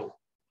 potato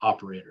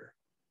operator.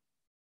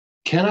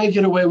 Can I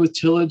get away with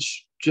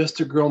tillage just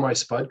to grow my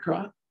spud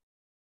crop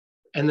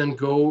and then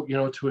go,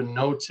 to a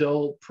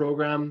no-till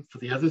program for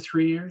the other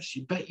 3 years?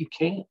 You bet you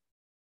can't.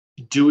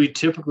 Do we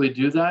typically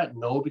do that?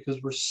 No,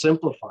 because we're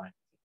simplifying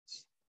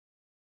things.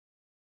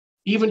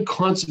 Even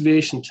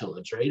conservation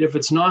tillage, right? If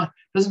it's not,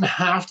 it doesn't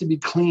have to be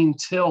clean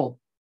tilled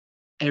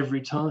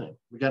every time.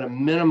 We got to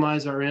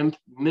minimize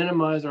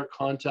our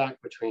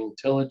contact between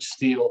tillage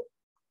steel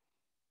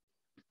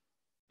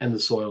and the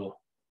soil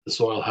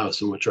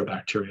house in which our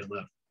bacteria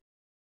live.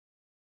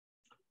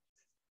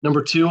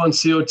 Number 2 on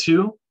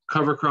CO2,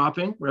 cover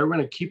cropping, right? We're going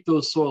to keep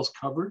those soils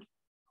covered.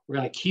 We're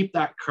going to keep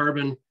that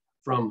carbon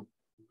from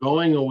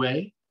going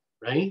away,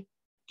 right?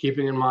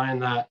 Keeping in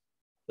mind that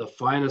the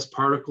finest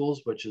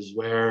particles, which is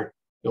where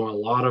a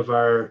lot of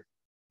our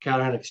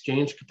cation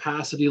exchange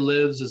capacity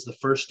lives, is the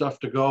first stuff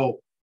to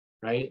go,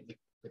 right?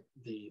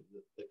 The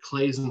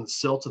clays and the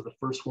silts are the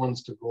first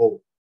ones to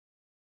go,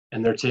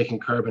 and they're taking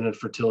carbon and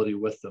fertility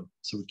with them.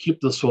 So we keep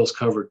the soils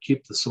covered,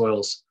 keep the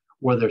soils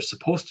where they're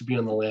supposed to be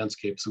on the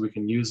landscape so we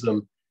can use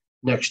them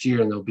next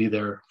year and they'll be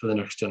there for the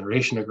next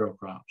generation to grow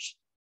crops.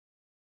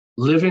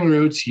 Living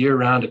roots year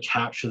round to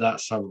capture that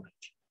sunlight,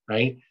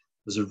 right?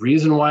 There's a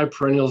reason why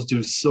perennials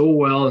do so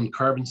well in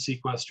carbon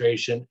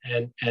sequestration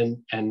and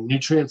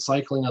nutrient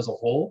cycling as a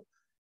whole,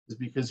 is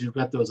because you've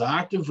got those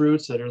active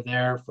roots that are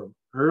there from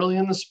early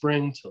in the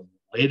spring till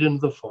late into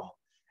the fall.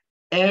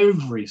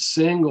 Every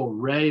single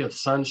ray of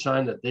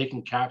sunshine that they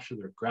can capture,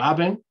 they're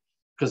grabbing,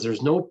 because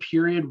there's no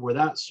period where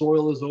that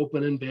soil is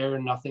open and bare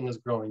and nothing is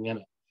growing in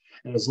it.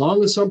 And as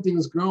long as something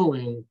is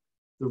growing,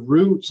 the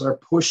roots are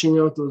pushing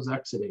out those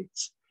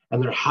exudates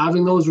and they're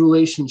having those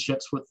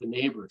relationships with the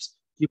neighbors.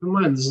 Keep in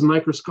mind, this is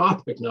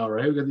microscopic now,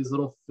 right? We've got these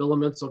little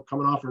filaments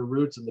coming off our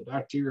roots and the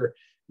bacteria are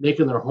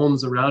making their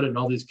homes around it in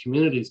all these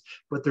communities,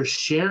 but they're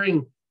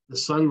sharing the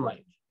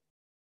sunlight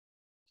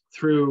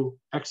through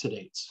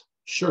exudates,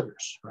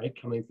 sugars, right?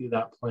 Coming through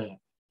that plant.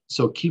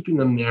 So keeping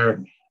them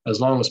there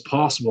as long as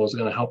possible is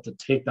going to help to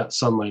take that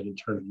sunlight and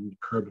turn it into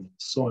carbon in the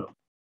soil.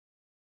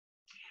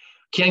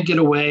 Can't get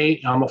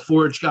away. I'm a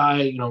forage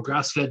guy,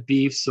 grass-fed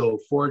beef. So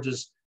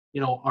forages,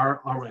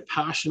 are my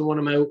passion when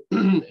I'm out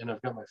and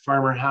I've got my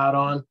farmer hat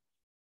on.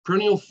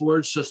 Perennial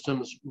forage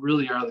systems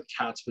really are the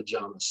cat's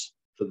pajamas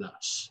for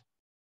this,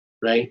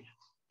 right?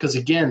 Because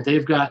again,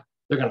 they're going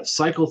to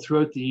cycle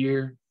throughout the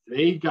year.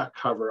 They've got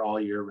cover all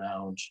year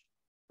round,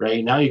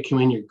 right? Now you come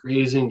in, you're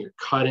grazing, you're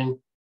cutting,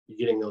 you're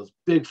getting those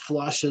big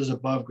flushes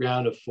above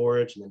ground of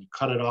forage, and then you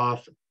cut it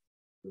off.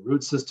 The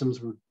root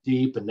systems were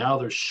deep, and now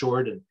they're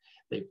short, and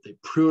they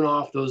prune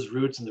off those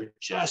roots, and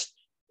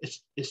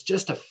it's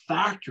just a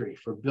factory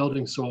for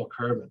building soil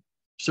carbon.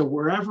 So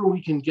wherever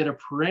we can get a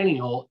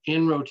perennial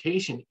in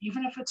rotation,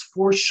 even if it's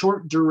for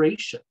short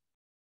duration,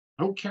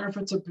 I don't care if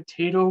it's a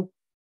potato,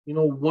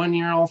 1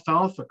 year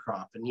alfalfa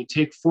crop, and you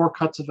take 4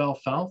 cuts of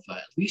alfalfa,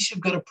 at least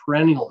you've got a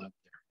perennial out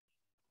there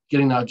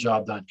getting that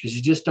job done, because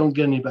you just don't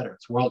get any better.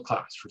 It's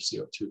world-class for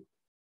CO2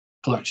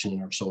 collection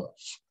in our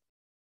soils.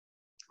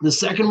 The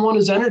second one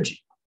is energy.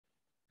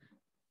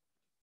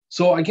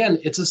 So again,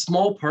 it's a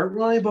small part,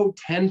 we're only about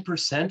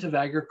 10% of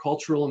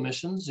agricultural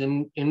emissions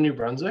in New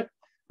Brunswick,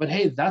 but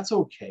hey, that's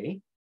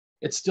okay.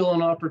 It's still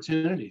an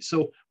opportunity.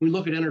 So we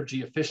look at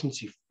energy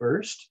efficiency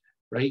first,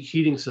 right?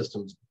 Heating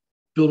systems,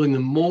 building the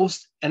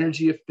most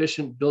energy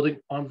efficient building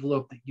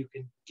envelope that you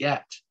can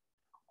get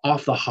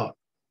off the hop,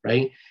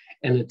 right?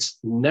 And it's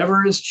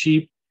never as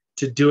cheap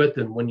to do it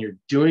than when you're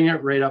doing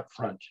it right up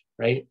front,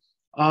 right?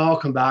 I'll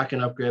come back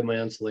and upgrade my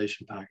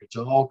insulation package.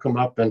 I'll come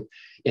up and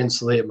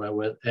insulate my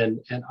and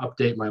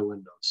update my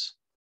windows.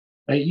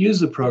 Right? Use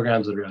the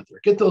programs that are out there.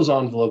 Get those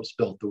envelopes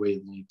built the way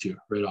you need to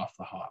right off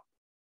the hop.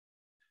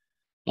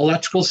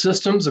 Electrical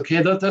systems,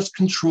 okay, that's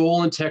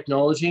control and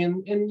technology.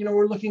 And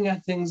we're looking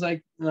at things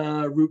like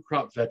root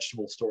crop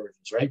vegetable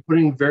storages, right?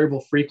 Putting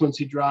variable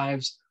frequency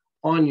drives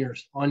on your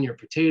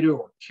potato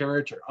or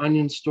carrot or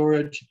onion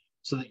storage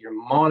so that you're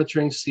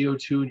monitoring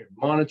CO2 and you're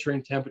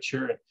monitoring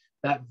temperature. And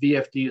that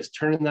VFD is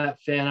turning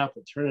that fan up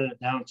and turning it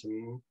down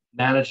to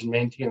manage and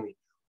maintain the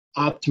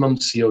optimum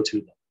CO2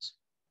 levels.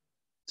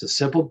 It's a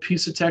simple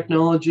piece of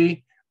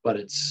technology, but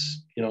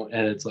it's,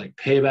 and it's like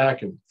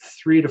payback in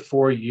 3 to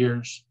 4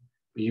 years.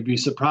 But you'd be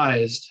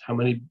surprised how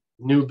many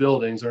new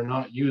buildings are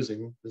not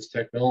using this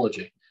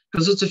technology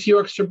because it's a few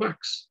extra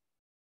bucks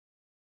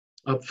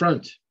up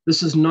front.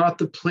 This is not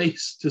the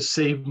place to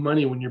save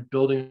money when you're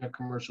building a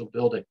commercial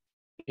building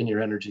in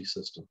your energy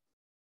system.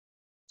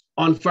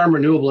 On-farm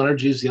renewable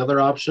energy is the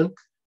other option,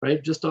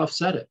 right? Just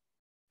offset it.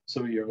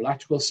 So your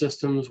electrical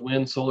systems,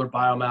 wind, solar,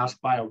 biomass,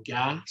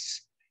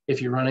 biogas,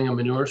 if you're running a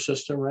manure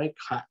system, right?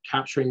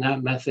 Capturing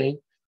that methane.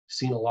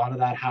 Seen a lot of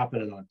that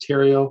happen in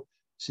Ontario,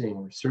 seeing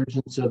a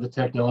resurgence of the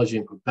technology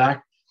in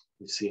Quebec.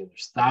 We've seen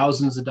there's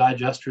thousands of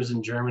digesters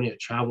in Germany. I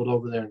traveled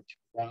over there in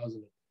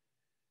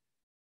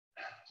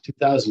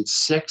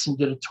 2006 and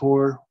did a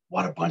tour.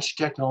 What a bunch of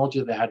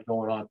technology they had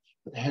going on.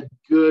 But they had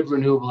good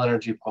renewable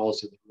energy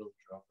policy that really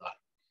drove that.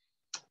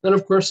 Then,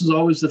 of course, there's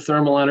always the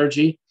thermal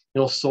energy,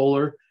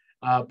 solar.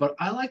 But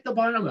I like the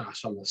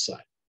biomass on this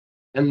side.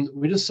 And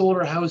we just sold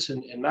our house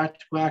in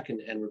Mactaquac,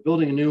 and we're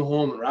building a new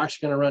home, and we're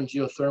actually going to run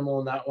geothermal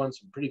in that one.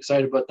 So I'm pretty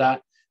excited about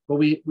that. But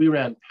we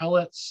ran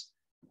pellets,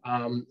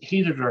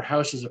 heated our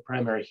house as a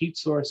primary heat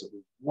source. It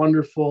was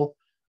wonderful.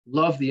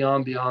 Love the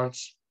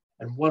ambiance,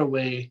 and what a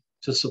way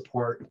to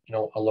support, you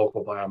know, a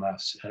local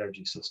biomass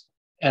energy system,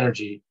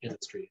 energy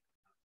industry.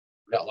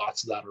 We've got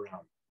lots of that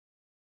around.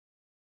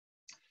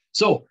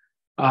 So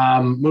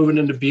moving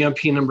into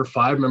BMP number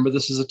 5. Remember,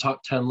 this is a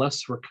top 10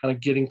 list. We're kind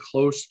of getting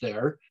close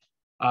there.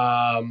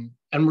 And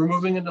we're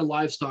moving into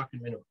livestock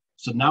and renewable.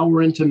 So now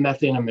we're into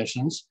methane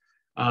emissions.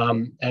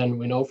 And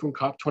we know from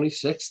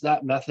COP26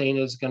 that methane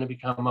is going to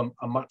become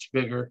a much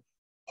bigger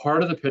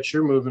part of the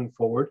picture moving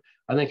forward.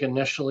 I think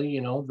initially,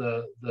 you know,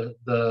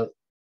 the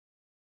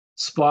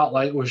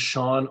spotlight was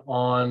shone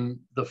on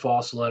the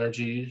fossil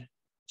energy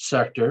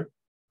sector.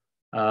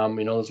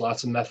 You know, there's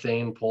lots of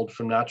methane pulled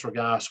from natural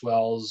gas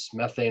wells,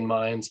 methane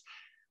mines.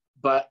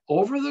 But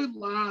over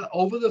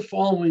the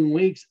following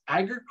weeks,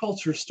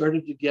 agriculture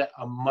started to get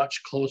a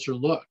much closer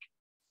look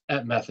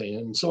at methane.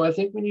 And so I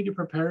think we need to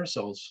prepare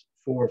ourselves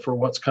for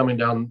what's coming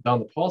down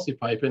the policy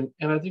pipe. And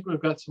I think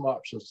we've got some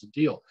options to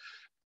deal.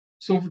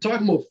 So if we're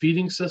talking about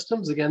feeding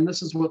systems, again,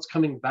 this is what's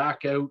coming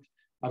back out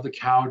of the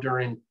cow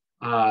during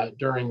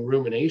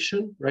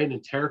rumination, right?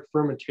 Enteric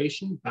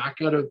fermentation, back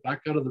out of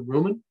the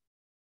rumen.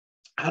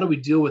 How do we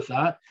deal with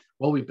that?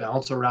 Well, we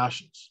balance our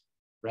rations,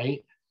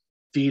 right?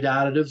 Feed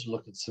additives,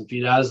 look at some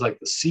feed additives like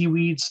the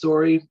seaweed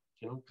story,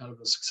 you know, kind of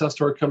a success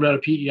story coming out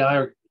of PEI.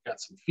 We've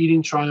got some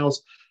feeding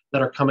trials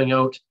that are coming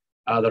out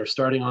that are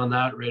starting on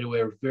that right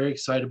away. We're very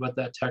excited about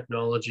that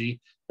technology,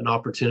 an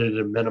opportunity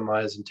to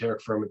minimize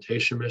enteric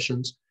fermentation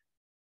emissions.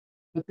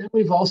 But then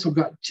we've also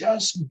got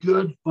just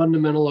good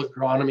fundamental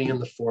agronomy in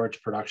the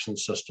forage production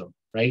system,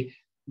 right?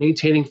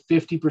 Maintaining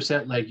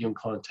 50% legume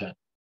content.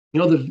 You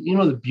know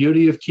the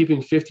beauty of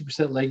keeping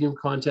 50% legume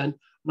content,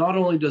 not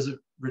only does it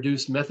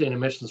reduce methane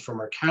emissions from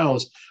our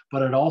cows,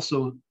 but it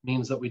also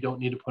means that we don't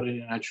need to put any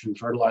nitrogen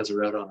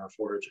fertilizer out on our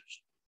forages.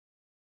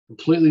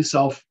 Completely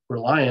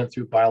self-reliant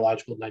through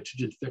biological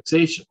nitrogen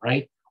fixation,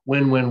 right?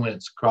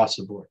 Win-win-wins across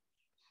the board.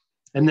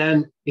 And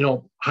then, you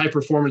know, high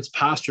performance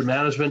pasture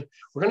management.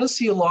 We're going to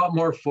see a lot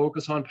more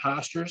focus on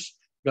pastures.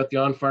 We've got the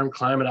On-Farm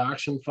Climate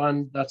Action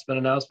Fund that's been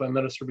announced by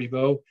Minister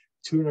Bibeau,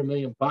 $200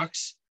 million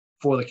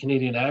for the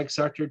Canadian ag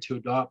sector to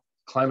adopt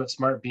climate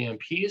smart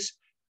BMPs.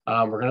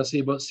 We're going to see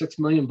about $6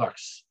 million.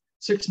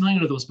 $6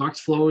 million of those bucks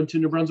flow into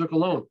New Brunswick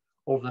alone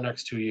over the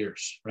next 2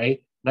 years,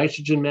 right?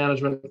 Nitrogen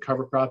management,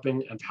 cover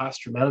cropping, and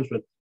pasture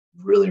management.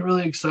 Really,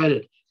 really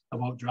excited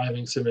about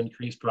driving some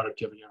increased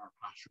productivity in our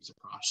pastures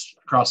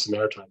across the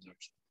Maritimes,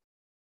 actually.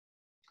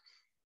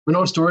 We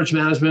know storage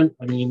management.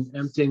 I mean,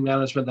 emptying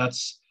management,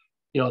 that's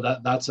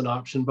an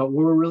option. But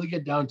where we really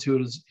get down to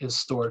it is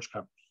storage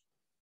covers,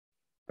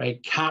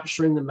 right?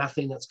 Capturing the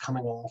methane that's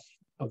coming off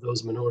of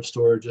those manure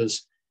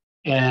storages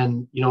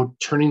and, you know,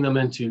 turning them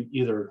into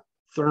either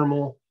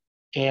thermal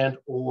and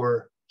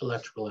or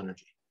electrical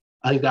energy.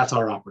 I think that's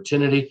our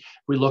opportunity.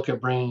 We look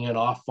at bringing in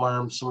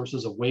off-farm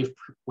sources of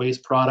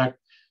waste product,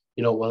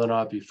 you know, whether or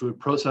not it be food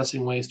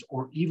processing waste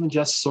or even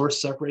just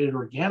source separated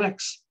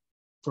organics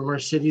from our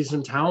cities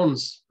and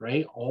towns,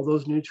 right? All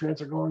those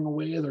nutrients are going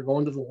away. They're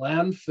going to the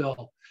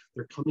landfill.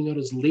 They're coming out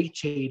as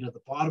leachate at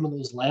the bottom of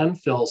those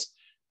landfills.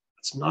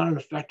 It's not an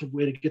effective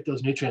way to get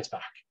those nutrients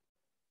back.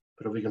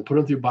 But if we can put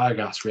them through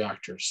biogas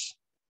reactors,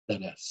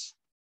 that is.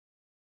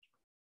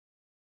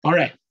 All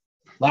right,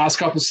 last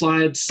couple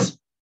slides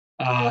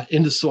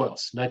into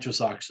soils,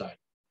 nitrous oxide.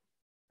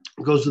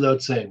 It goes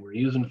without saying, we're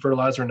using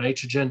fertilizer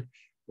nitrogen.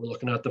 We're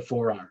looking at the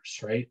 4 R's,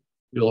 right?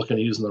 We're looking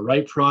at using the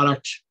right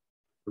product,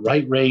 the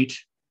right rate,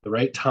 the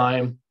right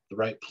time, the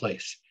right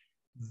place.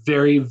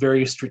 Very,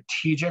 very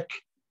strategic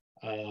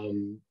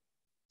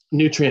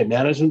nutrient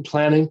management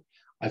planning.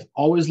 I've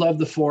always loved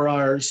the 4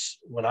 R's.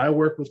 When I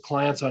work with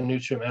clients on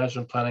nutrient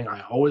management planning,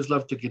 I always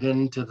love to get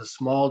into the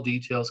small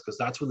details because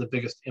that's where the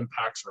biggest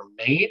impacts are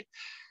made.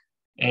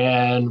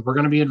 And we're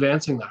going to be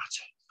advancing that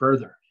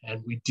further.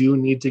 And we do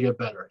need to get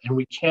better. And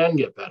we can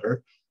get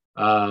better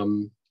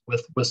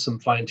with some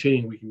fine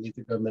tuning. We can meet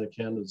the Government of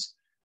Canada's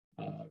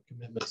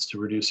commitments to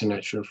reducing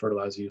nitrogen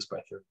fertilizer use by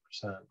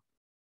 30%.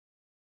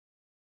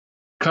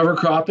 Cover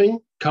cropping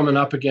coming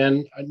up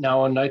again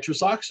now on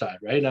nitrous oxide,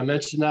 right? I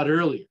mentioned that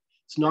earlier.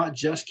 It's not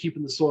just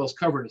keeping the soils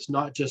covered. It's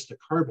not just the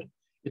carbon.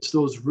 It's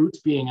those roots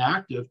being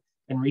active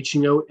and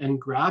reaching out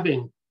and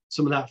grabbing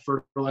some of that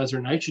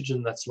fertilizer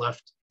nitrogen that's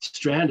left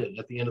stranded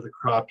at the end of the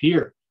crop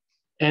year.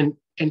 And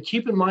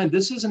keep in mind,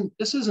 this isn't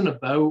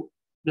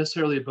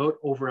necessarily about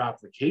over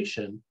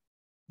application.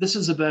 This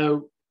is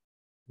about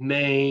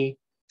May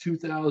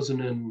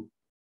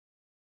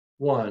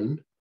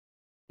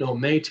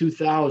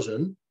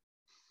 2000,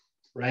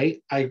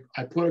 right? I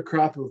put a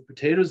crop of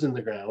potatoes in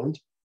the ground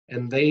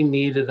and they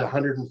needed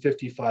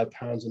 155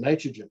 pounds of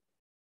nitrogen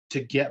to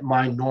get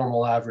my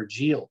normal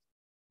average yield.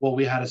 Well,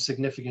 we had a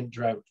significant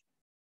drought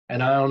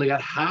and I only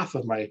got half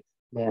of my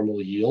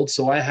normal yield.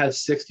 So I had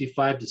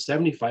 65 to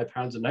 75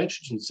 pounds of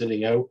nitrogen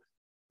sitting out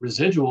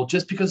residual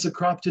just because the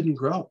crop didn't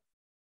grow.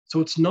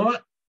 So it's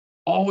not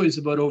always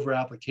about over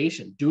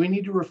application. Do we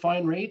need to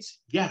refine rates?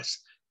 Yes,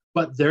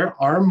 but there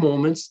are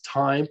moments,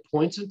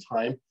 points in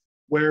time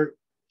where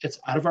it's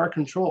out of our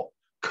control.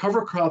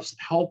 Cover crops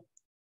help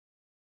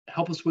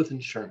us with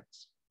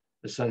insurance,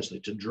 essentially,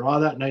 to draw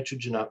that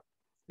nitrogen up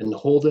and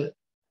hold it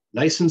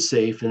nice and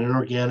safe in an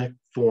organic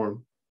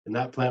form in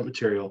that plant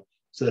material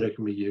so that it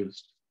can be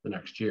used the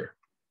next year.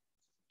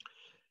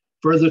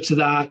 Further to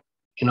that,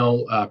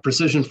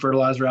 precision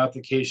fertilizer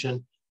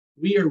application,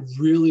 we are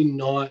really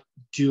not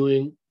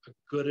doing a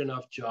good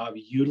enough job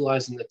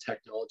utilizing the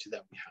technology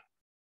that we have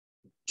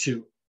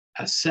to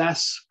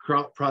assess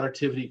crop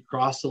productivity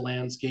across the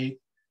landscape.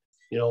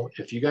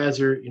 If you guys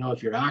are,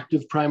 if you're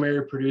active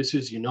primary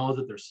producers, you know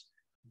that there's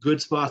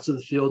good spots in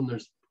the field and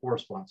there's poor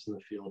spots in the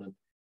field. And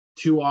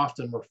too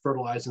often we're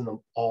fertilizing them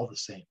all the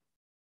same.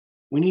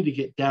 We need to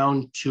get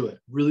down to it,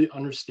 really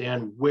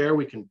understand where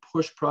we can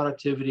push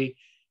productivity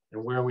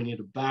and where we need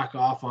to back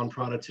off on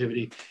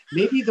productivity.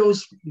 Maybe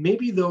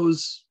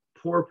those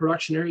poor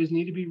production areas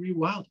need to be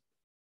rewilded.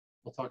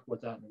 We'll talk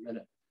about that in a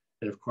minute.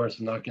 And of course,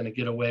 I'm not going to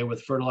get away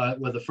with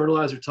the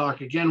fertilizer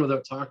talk again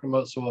without talking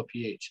about soil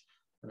pH.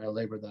 And I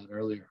labored that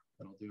earlier,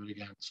 and I'll do it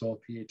again. Soil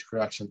pH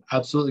correction,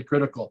 absolutely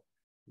critical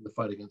in the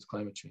fight against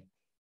climate change.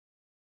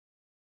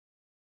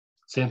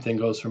 Same thing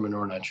goes for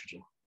manure nitrogen.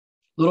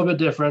 A little bit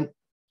different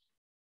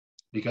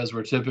because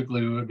we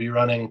would be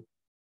running,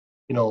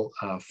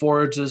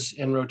 forages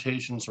in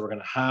rotation. So we're going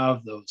to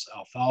have those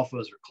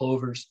alfalfas or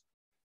clovers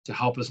to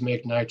help us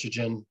make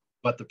nitrogen,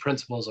 but the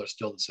principles are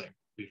still the same.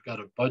 We've got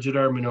to budget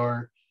our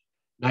manure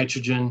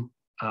nitrogen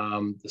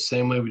the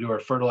same way we do our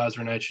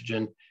fertilizer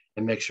nitrogen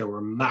and make sure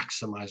we're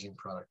maximizing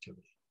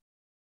productivity.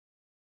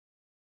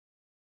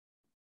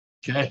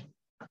 Okay,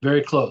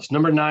 very close.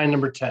 Number 9,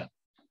 number 10.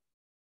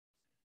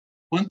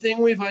 One thing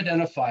we've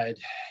identified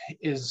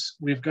is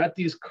we've got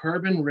these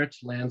carbon-rich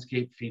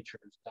landscape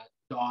features that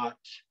dot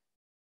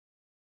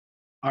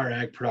our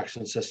ag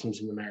production systems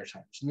in the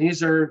Maritimes. And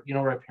these are,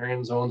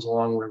 riparian zones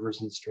along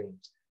rivers and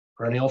streams,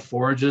 perennial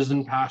forages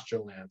and pasture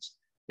lands.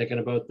 Thinking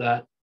about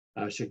that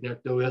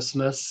Chignecto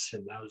Isthmus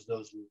and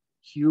those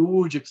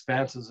huge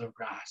expanses of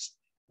grass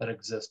that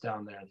exist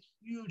down there, the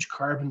huge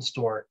carbon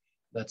store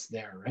that's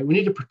there, right? We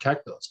need to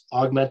protect those,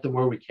 augment them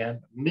where we can,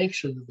 but make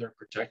sure that they're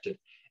protected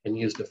and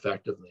used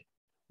effectively.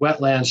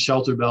 Wetlands,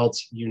 shelter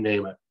belts, you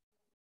name it.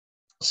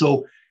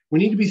 So we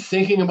need to be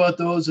thinking about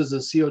those as a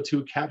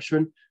CO2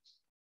 capture.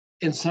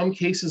 In some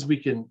cases, we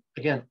can,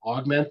 again,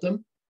 augment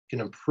them,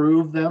 can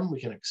improve them, we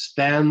can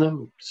expand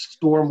them,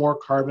 store more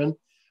carbon.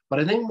 But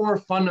I think more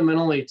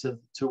fundamentally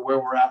to where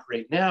we're at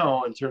right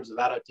now in terms of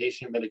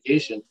adaptation and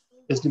mitigation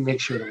is to make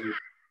sure that we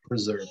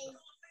preserve them.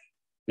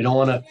 We don't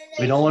want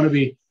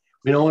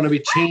to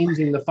be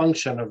changing the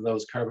function of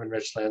those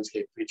carbon-rich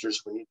landscape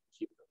features. We need to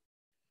keep them.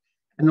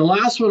 And the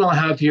last one I'll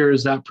have here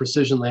is that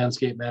precision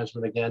landscape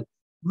management again,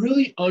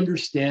 really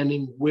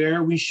understanding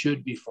where we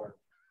should be farming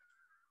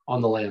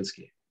on the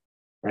landscape,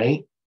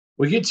 right?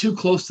 We get too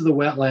close to the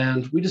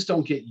wetland, we just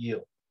don't get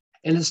yield.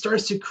 And it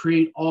starts to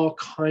create all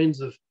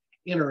kinds of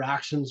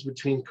interactions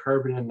between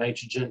carbon and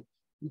nitrogen.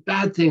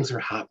 Bad things are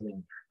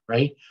happening there,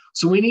 right?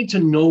 So we need to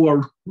know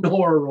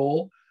our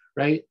role,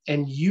 right?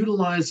 And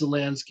utilize the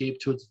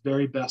landscape to its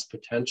very best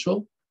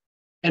potential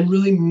and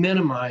really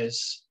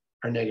minimize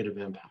our negative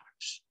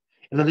impacts.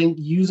 And I think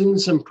using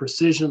some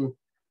precision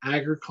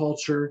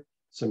agriculture,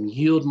 some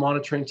yield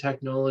monitoring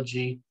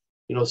technology,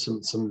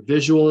 some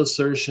visual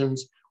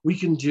assertions, we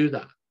can do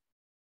that.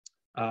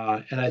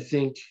 And I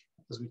think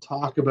as we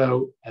talk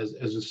about, as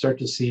we start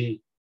to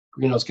see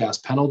greenhouse gas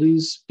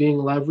penalties being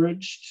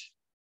leveraged,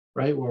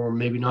 right, where we're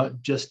maybe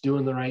not just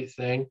doing the right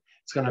thing,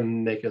 it's going to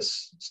make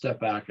us step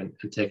back and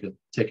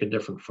take a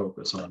different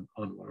focus on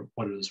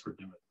what it is we're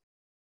doing.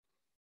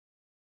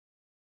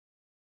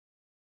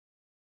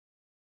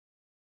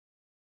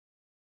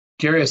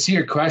 Gary, I see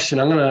your question.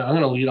 I'm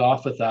gonna lead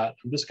off with that.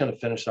 I'm just gonna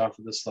finish off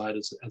with this slide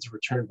as a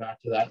return back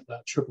to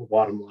that triple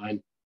bottom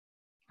line,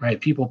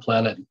 right? People,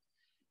 planet,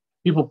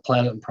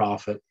 and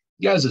profit.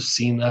 You guys have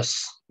seen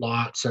this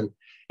lots, and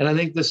I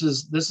think this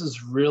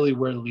is really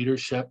where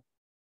leadership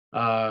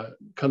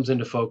comes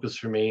into focus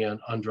for me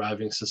on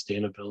driving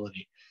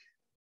sustainability.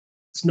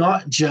 It's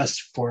not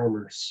just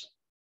farmers.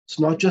 It's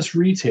not just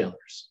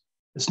retailers.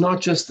 It's not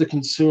just the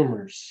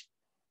consumers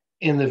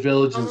in the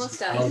villages. Almost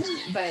done,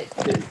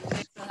 but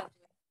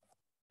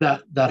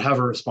that have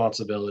a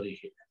responsibility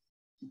here.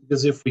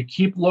 Because if we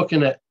keep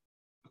looking at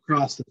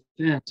across the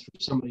fence for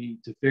somebody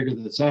to figure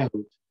this out,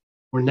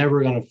 we're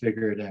never going to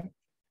figure it out.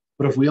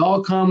 But if we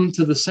all come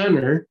to the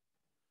center,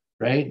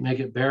 right, make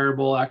it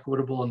bearable,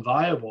 equitable, and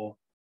viable,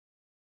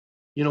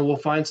 we'll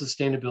find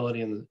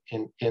sustainability in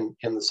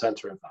the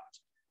center of that.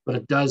 But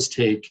it does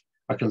take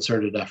a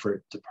concerted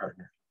effort to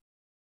partner.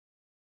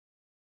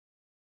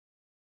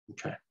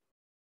 Okay.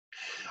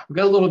 I've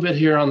got a little bit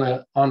here on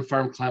the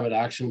On-Farm Climate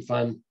Action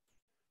Fund,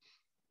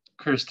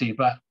 Kirsty,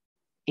 but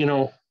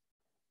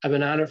I've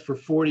been at it for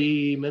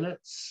 40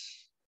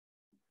 minutes.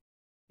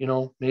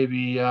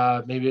 Maybe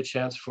a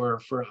chance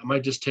for I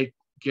might just take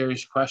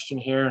Gary's question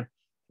here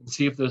and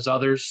see if there's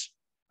others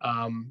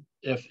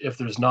If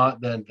there's not,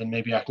 then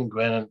maybe I can go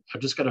in, and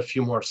I've just got a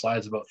few more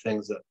slides about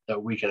things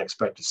that we can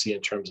expect to see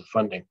in terms of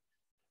funding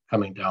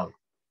coming down.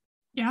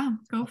 Yeah,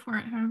 go for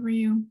it. However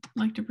you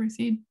like to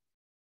proceed.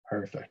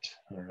 Perfect.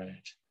 All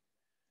right.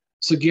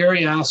 So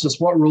Gary asked us,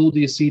 what role do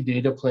you see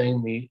data playing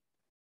in the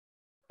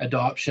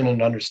adoption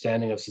and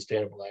understanding of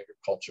sustainable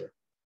agriculture?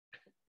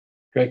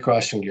 Great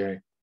question,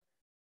 Gary.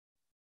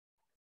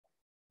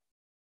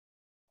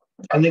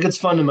 I think it's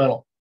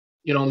fundamental.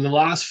 You know, and the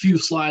last few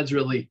slides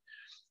really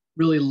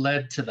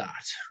led to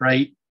that,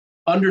 right?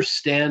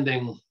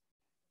 Understanding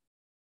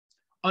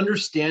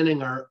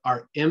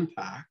our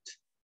impact,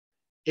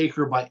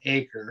 acre by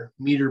acre,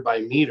 meter by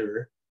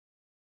meter,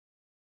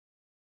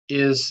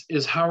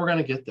 is how we're going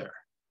to get there.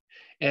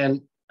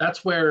 And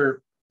that's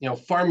where, you know,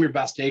 farm your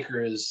best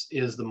acre is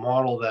the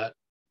model that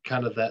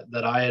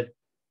I had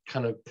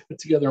kind of put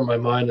together in my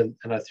mind,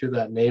 and I threw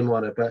that name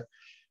on it. But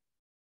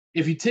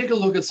if you take a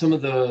look at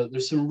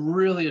there's some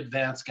really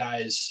advanced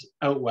guys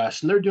out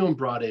west, and they're doing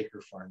broad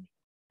acre farming,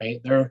 right?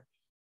 They're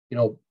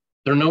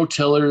no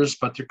tillers,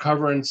 but they're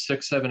covering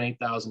 6,000, 7,000,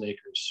 8,000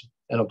 acres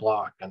in a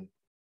block. And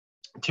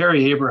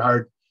Terry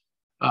Aberhard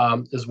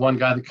is one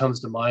guy that comes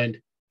to mind.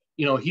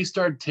 You know, he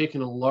started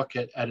taking a look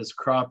at his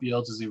crop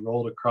yields as he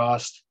rolled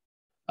across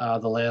the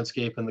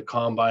landscape and the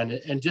combine,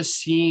 and just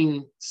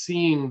seeing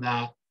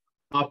that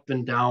up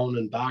and down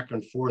and back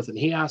and forth. And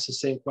he asked the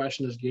same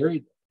question as Gary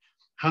did.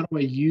 How do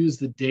I use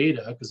the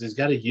data? Because he's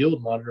got a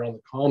yield monitor on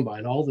the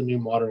combine. All the new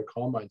modern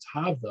combines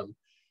have them.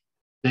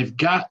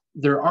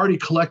 They're already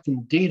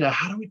collecting data.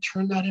 How do we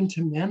turn that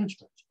into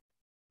management?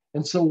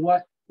 And so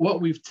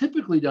what we've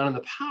typically done in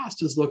the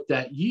past is looked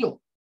at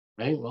yield,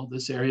 right? Well,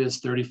 this area is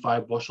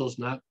 35 bushels,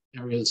 and that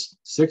area is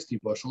 60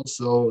 bushels.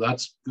 So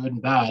that's good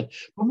and bad.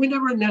 But we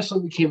never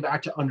necessarily came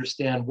back to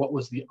understand what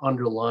was the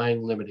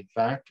underlying limiting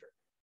factor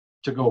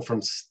to go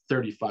from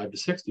 35 to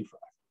 65.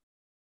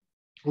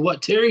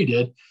 What Terry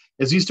did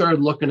is he started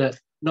looking at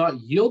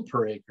not yield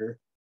per acre,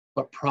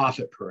 but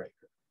profit per acre.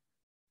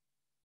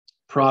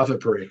 Profit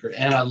per acre.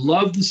 And I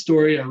love the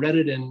story. I read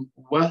it in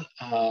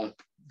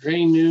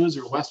Grain News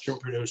or Western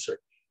Producer.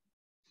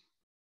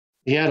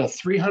 He had a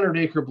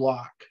 300-acre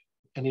block,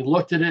 and he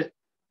looked at it.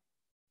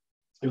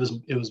 It was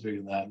bigger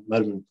than that. It might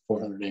have been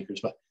 400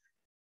 acres, but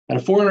had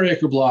a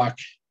 400-acre block,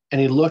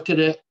 and he looked at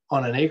it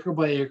on an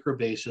acre-by-acre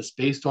basis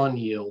based on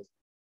yield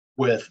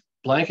with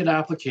blanket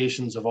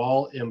applications of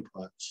all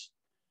inputs.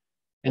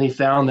 And he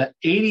found that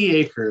 80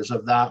 acres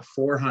of that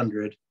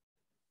 400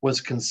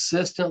 was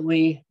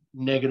consistently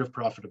negative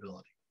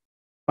profitability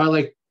by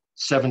like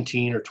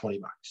 17 or 20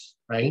 bucks,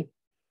 right?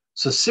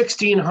 So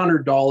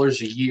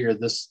 $1,600 a year,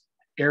 this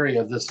area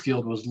of this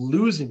field was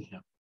losing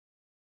him.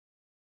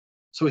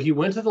 So he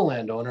went to the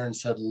landowner and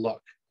said,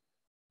 look,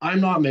 I'm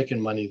not making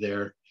money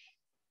there.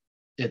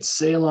 It's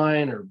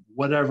saline or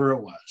whatever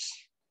it was.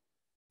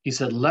 He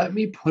said, let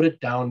me put it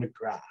down to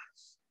grass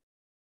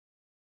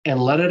and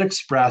let it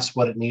express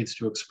what it needs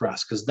to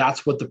express, because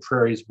that's what the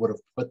prairies would have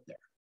put there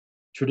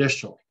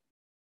traditionally.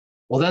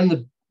 Well,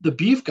 then the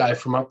beef guy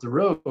from up the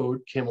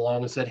road came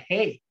along and said,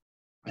 hey,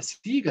 I see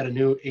you got a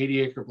new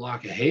 80-acre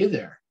block of hay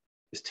there.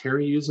 Is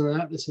Terry using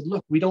that? They said,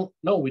 look, we don't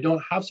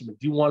have some. Do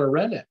you want to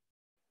rent it?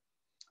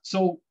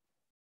 So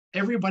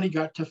everybody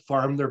got to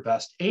farm their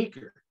best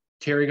acre.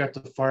 Terry got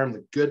to farm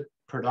the good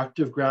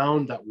productive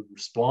ground that would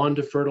respond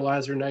to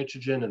fertilizer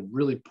nitrogen and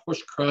really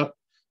push crop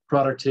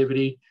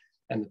productivity.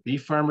 And the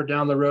beef farmer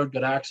down the road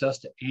got access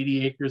to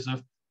 80 acres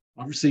of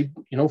obviously,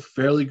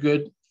 fairly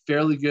good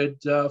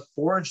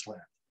forage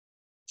land.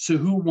 So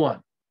who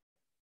won?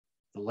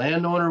 The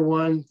landowner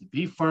won, the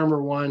beef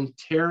farmer won,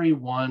 Terry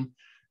won,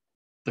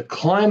 the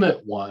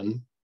climate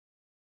won,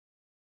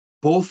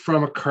 both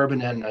from a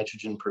carbon and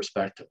nitrogen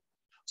perspective.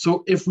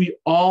 So if we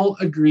all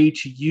agree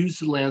to use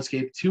the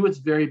landscape to its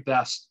very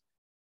best,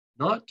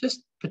 not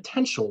just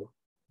potential,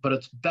 but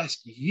its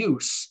best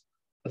use,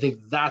 I think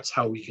that's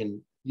how we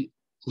can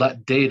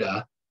let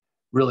data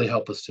really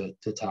help us to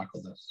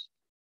tackle this.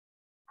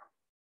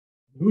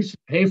 Who should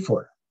pay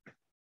for it?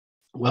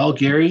 Well,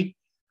 Gary,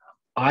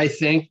 I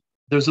think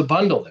there's a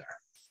bundle there.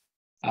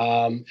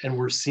 And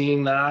we're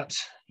seeing that,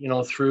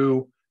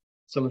 through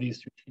some of these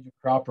strategic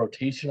crop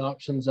rotation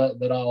options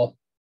that I'll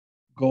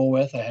go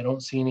with. I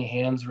don't see any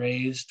hands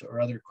raised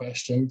or other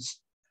questions.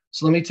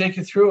 So let me take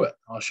you through it.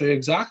 I'll show you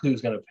exactly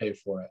who's going to pay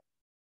for it.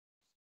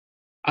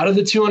 Out of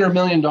the $200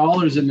 million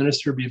that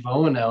Minister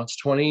Bevo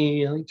announced,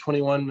 $21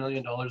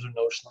 million are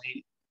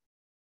notionally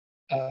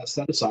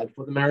set aside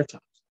for the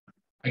Maritimes.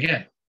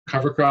 Again,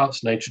 cover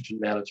crops, nitrogen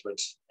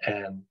management,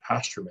 and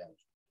pasture management.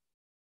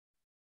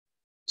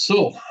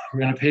 So we're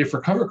going to pay for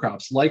cover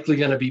crops, likely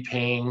going to be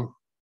paying,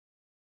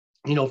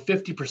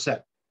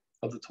 50%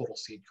 of the total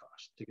seed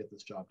cost to get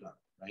this job done,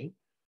 right?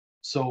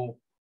 So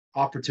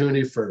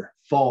opportunity for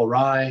fall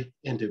rye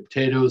into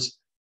potatoes,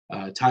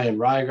 tie in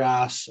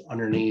ryegrass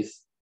underneath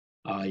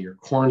your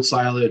corn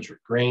silage or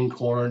grain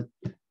corn,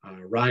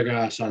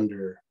 ryegrass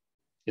under,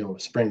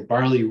 spring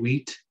barley,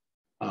 wheat,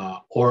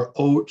 or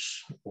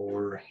oats,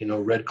 or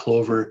red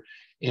clover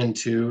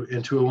into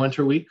a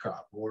winter wheat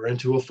crop, or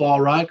into a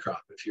fall rye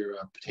crop if you're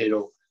a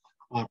potato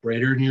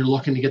operator and you're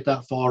looking to get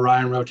that fall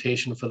rye in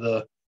rotation for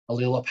the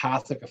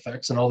allelopathic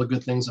effects and all the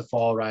good things that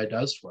fall rye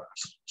does for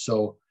us.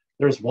 So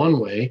there's one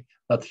way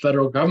that the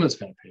federal government's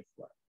going to pay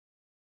for it.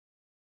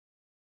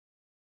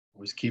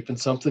 Always keeping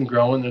something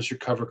growing. There's your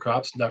cover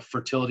crops and that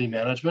fertility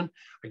management.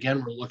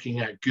 Again, we're looking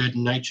at good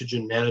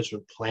nitrogen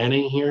management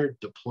planning here,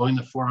 deploying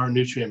the 4R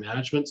nutrient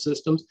management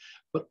systems,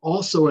 but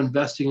also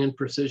investing in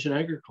precision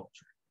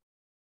agriculture,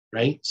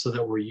 right? So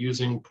that we're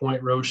using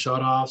point row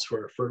shutoffs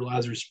for our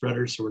fertilizer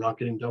spreaders, so we're not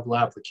getting double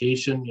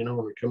application,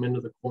 when we come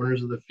into the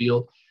corners of the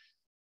field.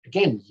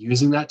 Again,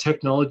 using that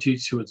technology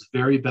to its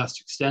very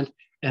best extent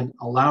and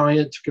allowing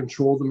it to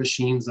control the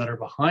machines that are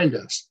behind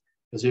us.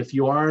 Because if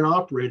you are an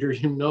operator,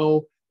 you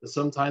know that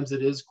sometimes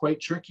it is quite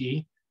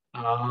tricky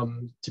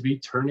to be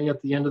turning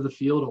at the end of the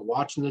field and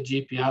watching the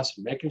GPS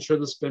and making sure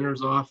the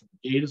spinner's off, and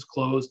the gate is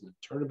closed, and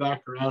turn it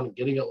back around and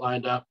getting it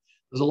lined up.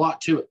 There's a lot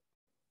to it.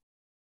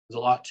 There's a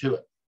lot to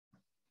it.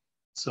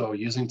 So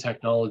using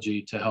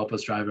technology to help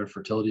us drive our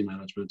fertility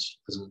management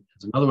is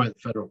another way the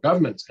federal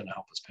government is going to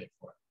help us pay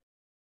for it.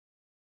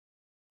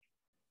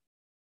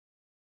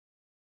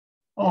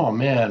 Oh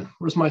man,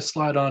 where's my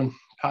slide on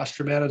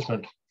pasture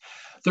management?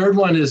 Third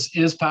one is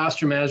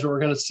pasture management. We're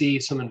going to see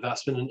some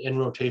investment in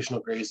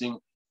rotational grazing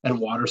and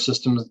water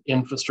systems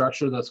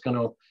infrastructure that's going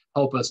to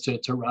help us to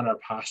run our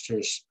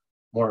pastures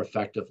more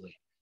effectively.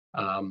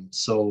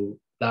 So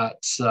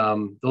that's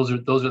those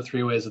are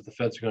three ways that the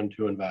feds are going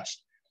to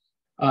invest.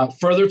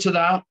 Further to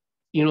that,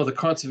 the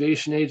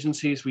conservation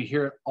agencies, we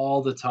hear it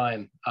all the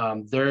time.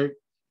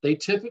 They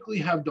typically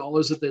have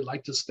dollars that they'd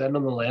like to spend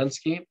on the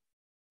landscape,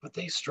 but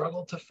they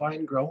struggle to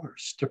find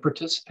growers to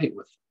participate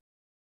with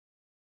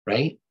them,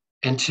 right?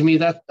 And to me,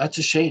 that's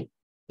a shame.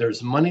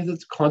 There's money that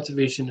the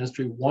conservation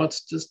industry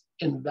wants to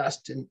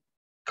invest in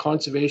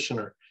conservation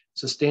or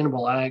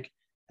sustainable ag,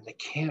 and they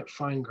can't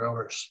find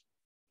growers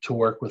to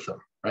work with them,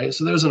 right?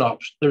 So there's an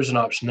option. There's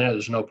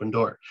an open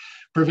door.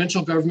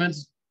 Provincial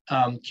governments,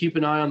 keep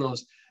an eye on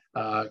those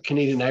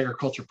Canadian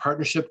Agriculture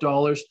Partnership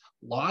dollars.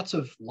 Lots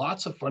of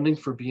funding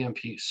for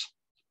BMPs.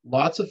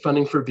 Lots of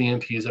funding for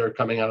BMPs that are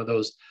coming out of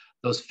those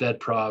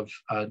FedProv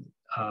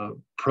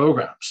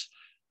programs.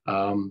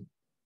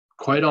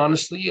 Quite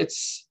honestly,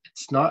 it's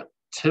not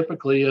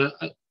typically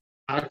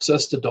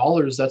access to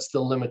dollars that's the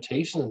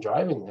limitation in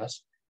driving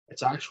this.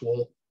 It's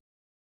actual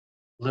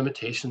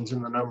limitations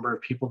in the number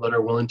of people that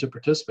are willing to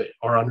participate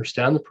or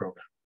understand the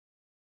program.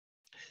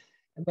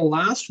 And the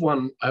last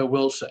one, I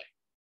will say,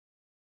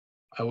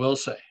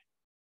 the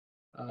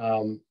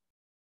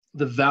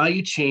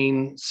value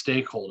chain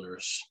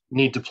stakeholders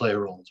need to play a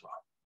role as well.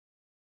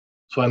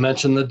 So I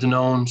mentioned the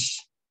Danones,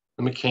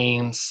 the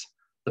McCains,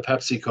 the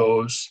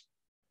PepsiCos,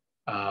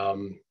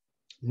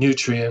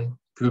 Nutrien,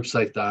 groups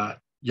like that,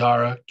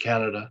 Yara,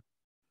 Canada.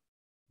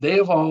 They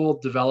have all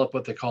developed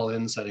what they call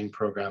insetting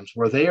programs,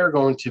 where they are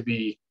going to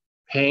be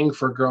paying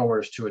for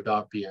growers to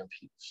adopt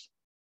BMPs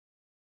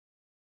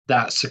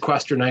that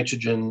sequester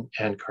nitrogen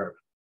and carbon.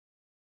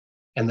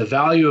 And the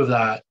value of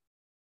that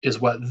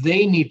is what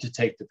they need to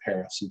take to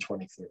Paris in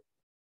 2030.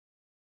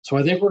 So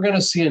I think we're going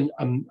to see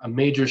a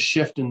major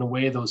shift in the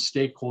way those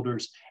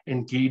stakeholders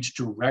engage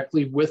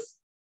directly with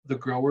the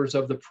growers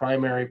of the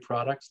primary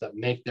products that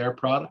make their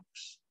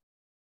products.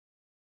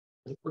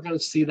 I think we're going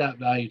to see that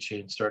value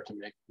chain start to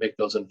make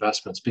those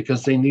investments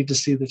because they need to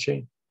see the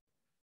change.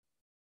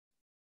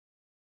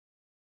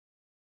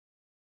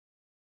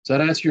 Does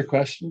that answer your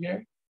question,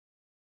 Gary?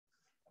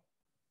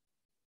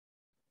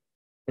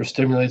 Or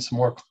stimulate some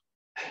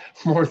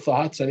more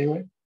thoughts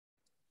anyway?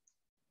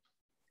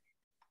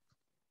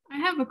 I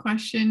have a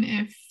question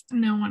if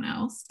no one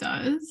else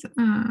does.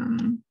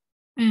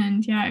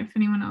 And yeah, if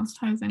anyone else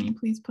has any,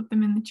 please put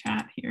them in the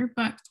chat here.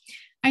 But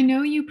I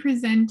know you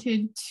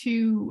presented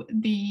to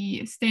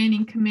the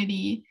standing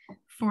committee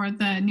for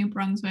the New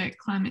Brunswick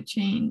climate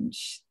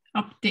change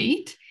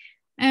update.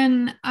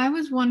 And I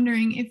was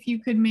wondering if you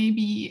could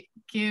maybe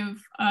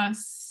give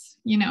us,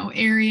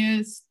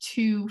 areas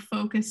to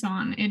focus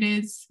on. It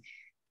is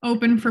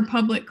open for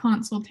public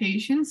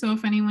consultation. So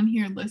if anyone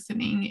here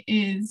listening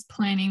is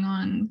planning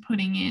on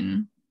putting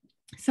in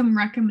some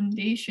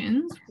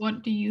recommendations,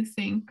 what do you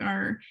think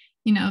are,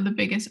 the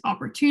biggest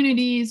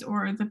opportunities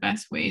or the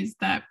best ways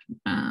that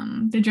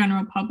the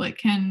general public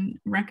can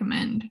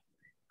recommend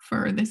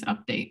for this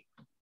update?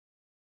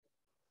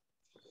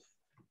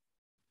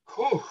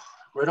 Whew,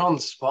 right on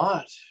the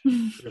spot,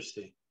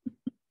 Christy.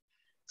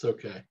 It's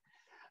okay.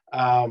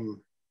 I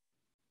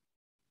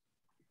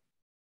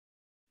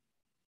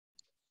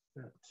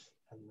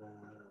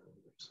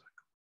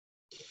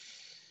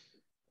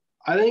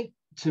think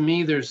to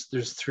me, there's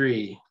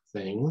three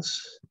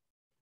things.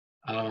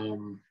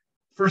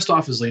 First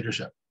off is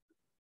leadership.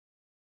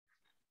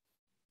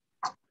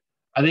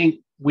 I think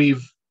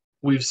we've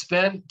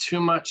spent too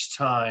much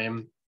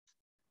time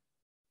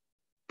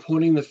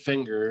pointing the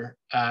finger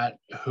at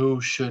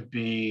who should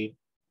be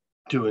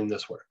doing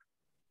this work.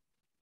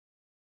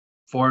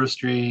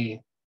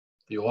 Forestry,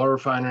 the oil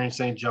refinery in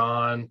St.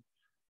 John,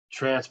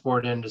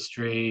 transport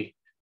industry,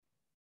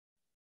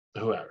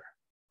 whoever,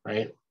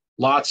 right?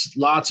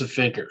 Lots of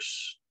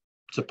figures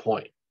to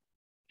point,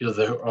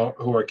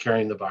 who are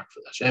carrying the buck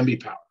for this.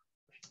 MB Power.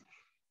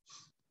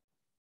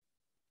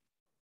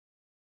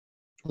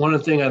 One of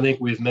the things I think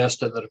we've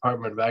missed at the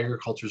Department of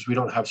Agriculture is we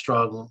don't have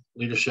strong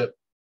leadership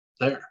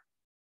there.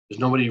 There's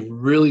nobody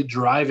really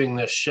driving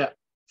this ship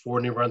for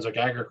New Brunswick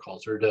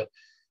Agriculture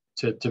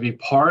to be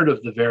part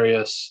of the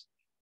various,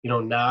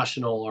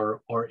 national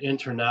or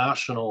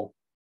international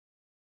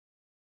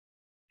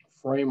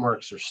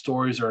frameworks or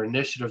stories or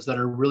initiatives that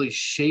are really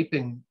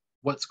shaping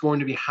what's going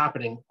to be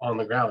happening on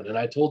the ground. And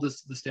I told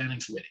this to the standing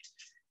committee.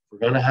 If we're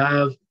going to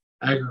have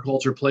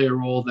agriculture play a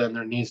role, then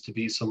there needs to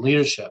be some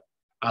leadership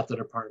at the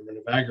Department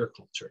of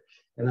Agriculture.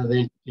 And I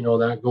think,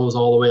 that goes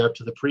all the way up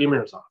to the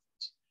Premier's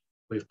office.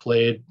 We've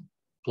played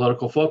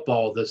political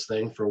football with this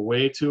thing for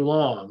way too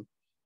long.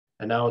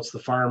 And now it's the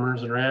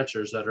farmers and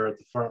ranchers that are at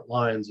the front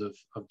lines of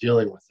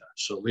dealing with that.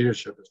 So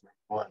leadership is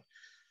number one.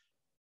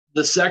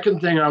 The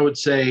second thing I would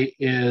say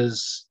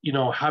is,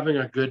 having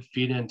a good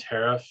feed-in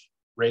tariff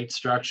rate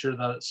structure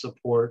that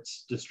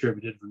supports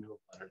distributed renewable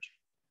energy.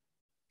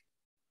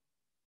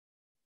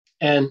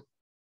 And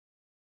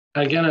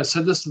again, I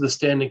said this to the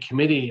standing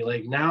committee,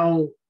 like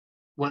now,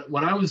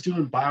 when I was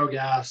doing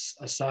biogas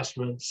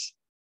assessments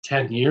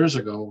 10 years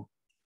ago,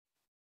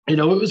 it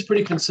was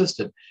pretty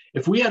consistent.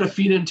 If we had a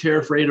feed-in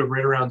tariff rate of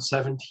right around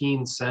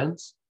 17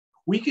 cents,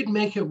 we could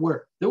make it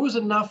work. There was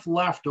enough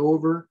left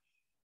over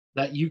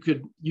that you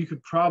could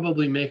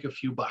probably make a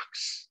few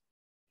bucks.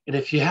 And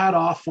if you had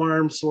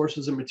off-farm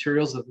sources of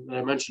materials that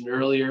I mentioned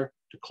earlier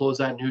to close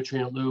that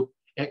nutrient loop,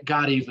 it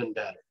got even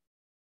better,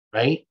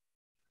 right?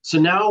 So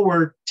now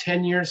we're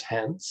 10 years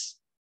hence.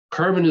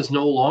 Carbon is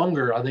no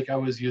longer, I think I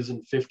was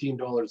using $15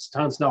 a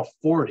ton, it's now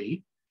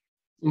 40.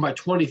 And by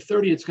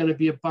 2030, it's going to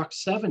be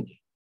 $1.70.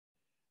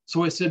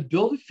 So I said,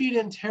 build a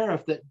feed-in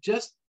tariff that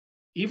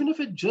even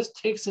if it just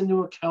takes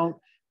into account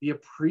the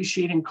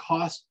appreciating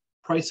cost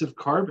price of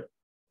carbon,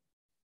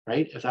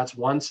 right? If that's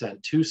 1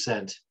 cent, 2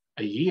 cents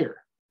a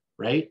year,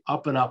 right?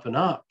 Up and up and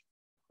up.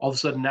 All of a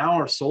sudden now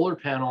our solar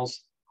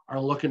panels are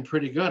looking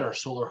pretty good. Our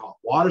solar hot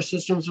water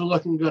systems are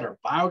looking good. Our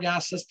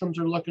biogas systems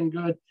are looking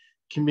good.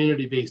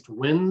 Community-based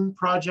wind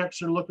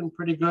projects are looking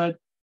pretty good.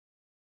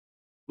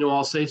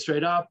 I'll say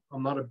straight up,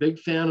 I'm not a big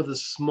fan of the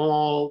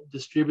small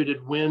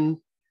distributed wind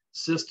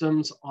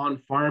systems on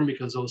farm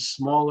because those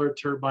smaller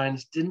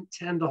turbines didn't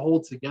tend to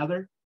hold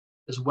together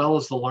as well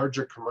as the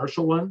larger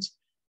commercial ones.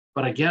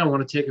 But again, I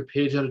want to take a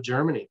page out of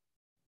Germany.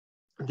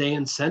 They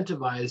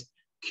incentivized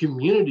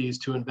communities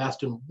to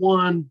invest in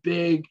one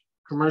big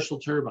commercial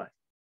turbine.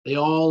 They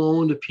all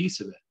owned a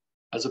piece of it,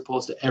 as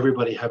opposed to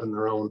everybody having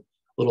their own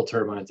little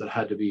turbines that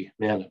had to be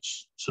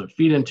managed. So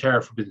feed-in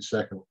tariff would be the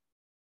second one.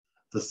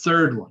 The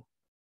third one,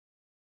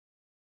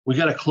 we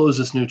got to close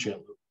this nutrient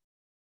loop.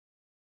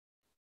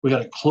 We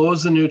got to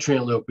close the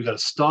nutrient loop. We got to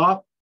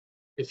stop.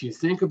 If you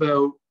think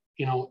about,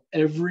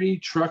 every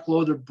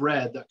truckload of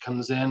bread that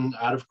comes in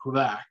out of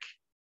Quebec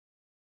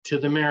to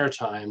the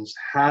Maritimes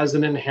has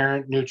an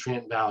inherent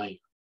nutrient value.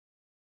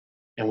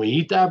 And we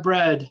eat that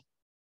bread,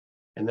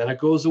 and then it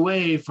goes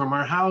away from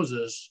our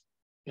houses,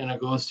 and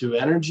it goes to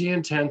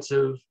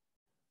energy-intensive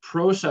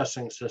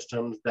processing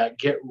systems that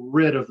get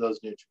rid of those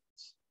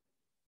nutrients.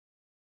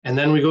 And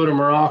then we go to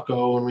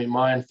Morocco and we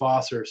mine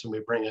phosphorus and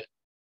we bring it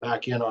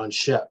back in on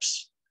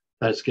ships.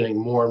 That's getting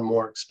more and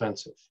more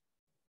expensive.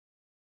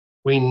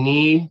 We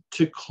need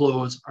to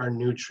close our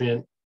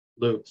nutrient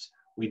loops.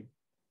 We're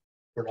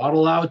not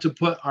allowed to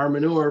put our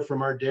manure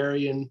from our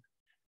dairy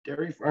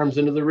farms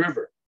into the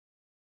river.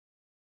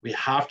 We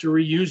have to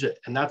reuse it,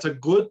 and that's a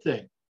good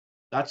thing.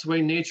 That's the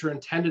way nature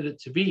intended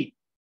it to be.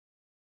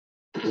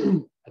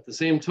 At the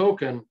same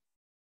token,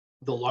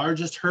 the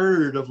largest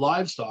herd of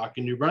livestock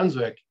in New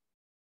Brunswick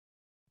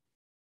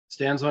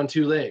stands on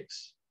 2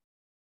 legs.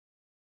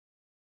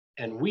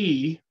 And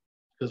we,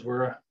 because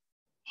we're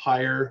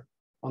higher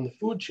on the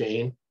food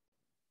chain,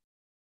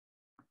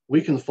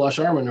 we can flush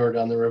our manure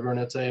down the river and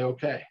it's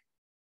a-okay.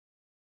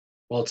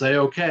 Well, it's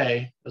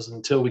a-okay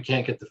until we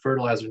can't get the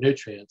fertilizer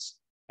nutrients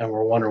and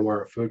we're wondering where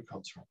our food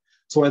comes from.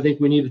 So I think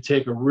we need to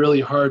take a really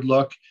hard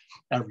look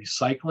at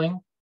recycling,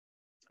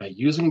 at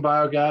using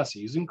biogas,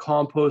 using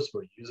compost,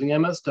 or using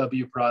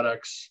MSW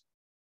products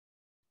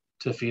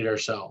to feed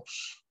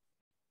ourselves.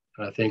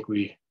 And I think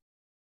we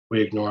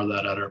ignore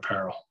that at our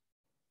peril.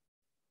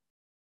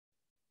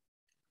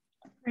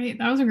 Great,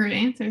 that was a great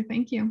answer.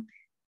 Thank you.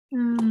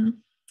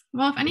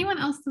 Well, if anyone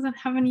else doesn't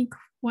have any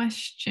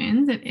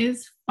questions, it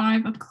is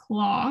 5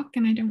 o'clock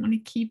and I don't want to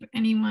keep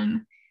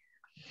anyone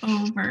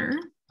over.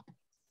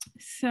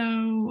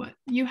 So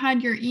you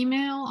had your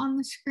email on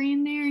the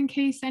screen there in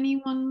case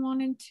anyone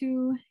wanted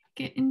to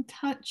get in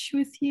touch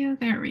with you.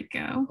 There we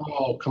go.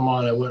 Oh, come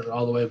on. I went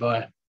all the way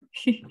by.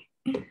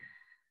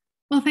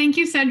 Well, thank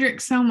you, Cedric,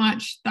 so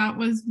much. That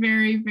was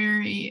very,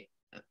 very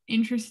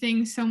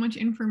interesting. So much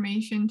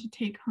information to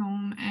take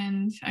home.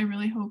 And I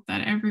really hope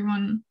that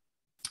everyone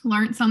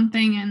learned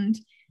something and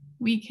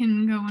we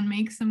can go and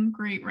make some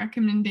great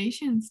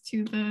recommendations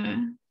to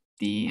the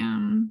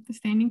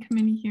standing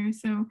committee here.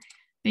 So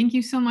thank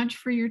you so much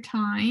for your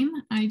time.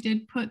 I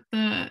did put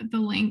the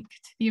link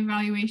to the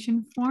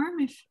evaluation form.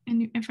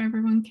 If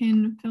everyone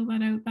can fill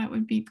that out, that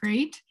would be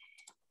great.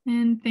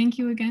 And thank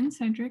you again,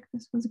 Cedric.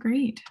 This was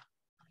great.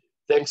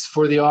 Thanks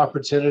for the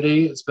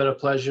opportunity. It's been a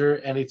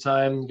pleasure.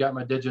 Anytime you got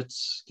my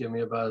digits, give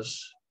me a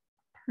buzz.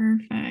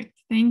 Perfect.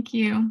 Thank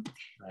you.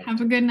 Right.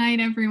 Have a good night,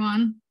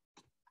 everyone.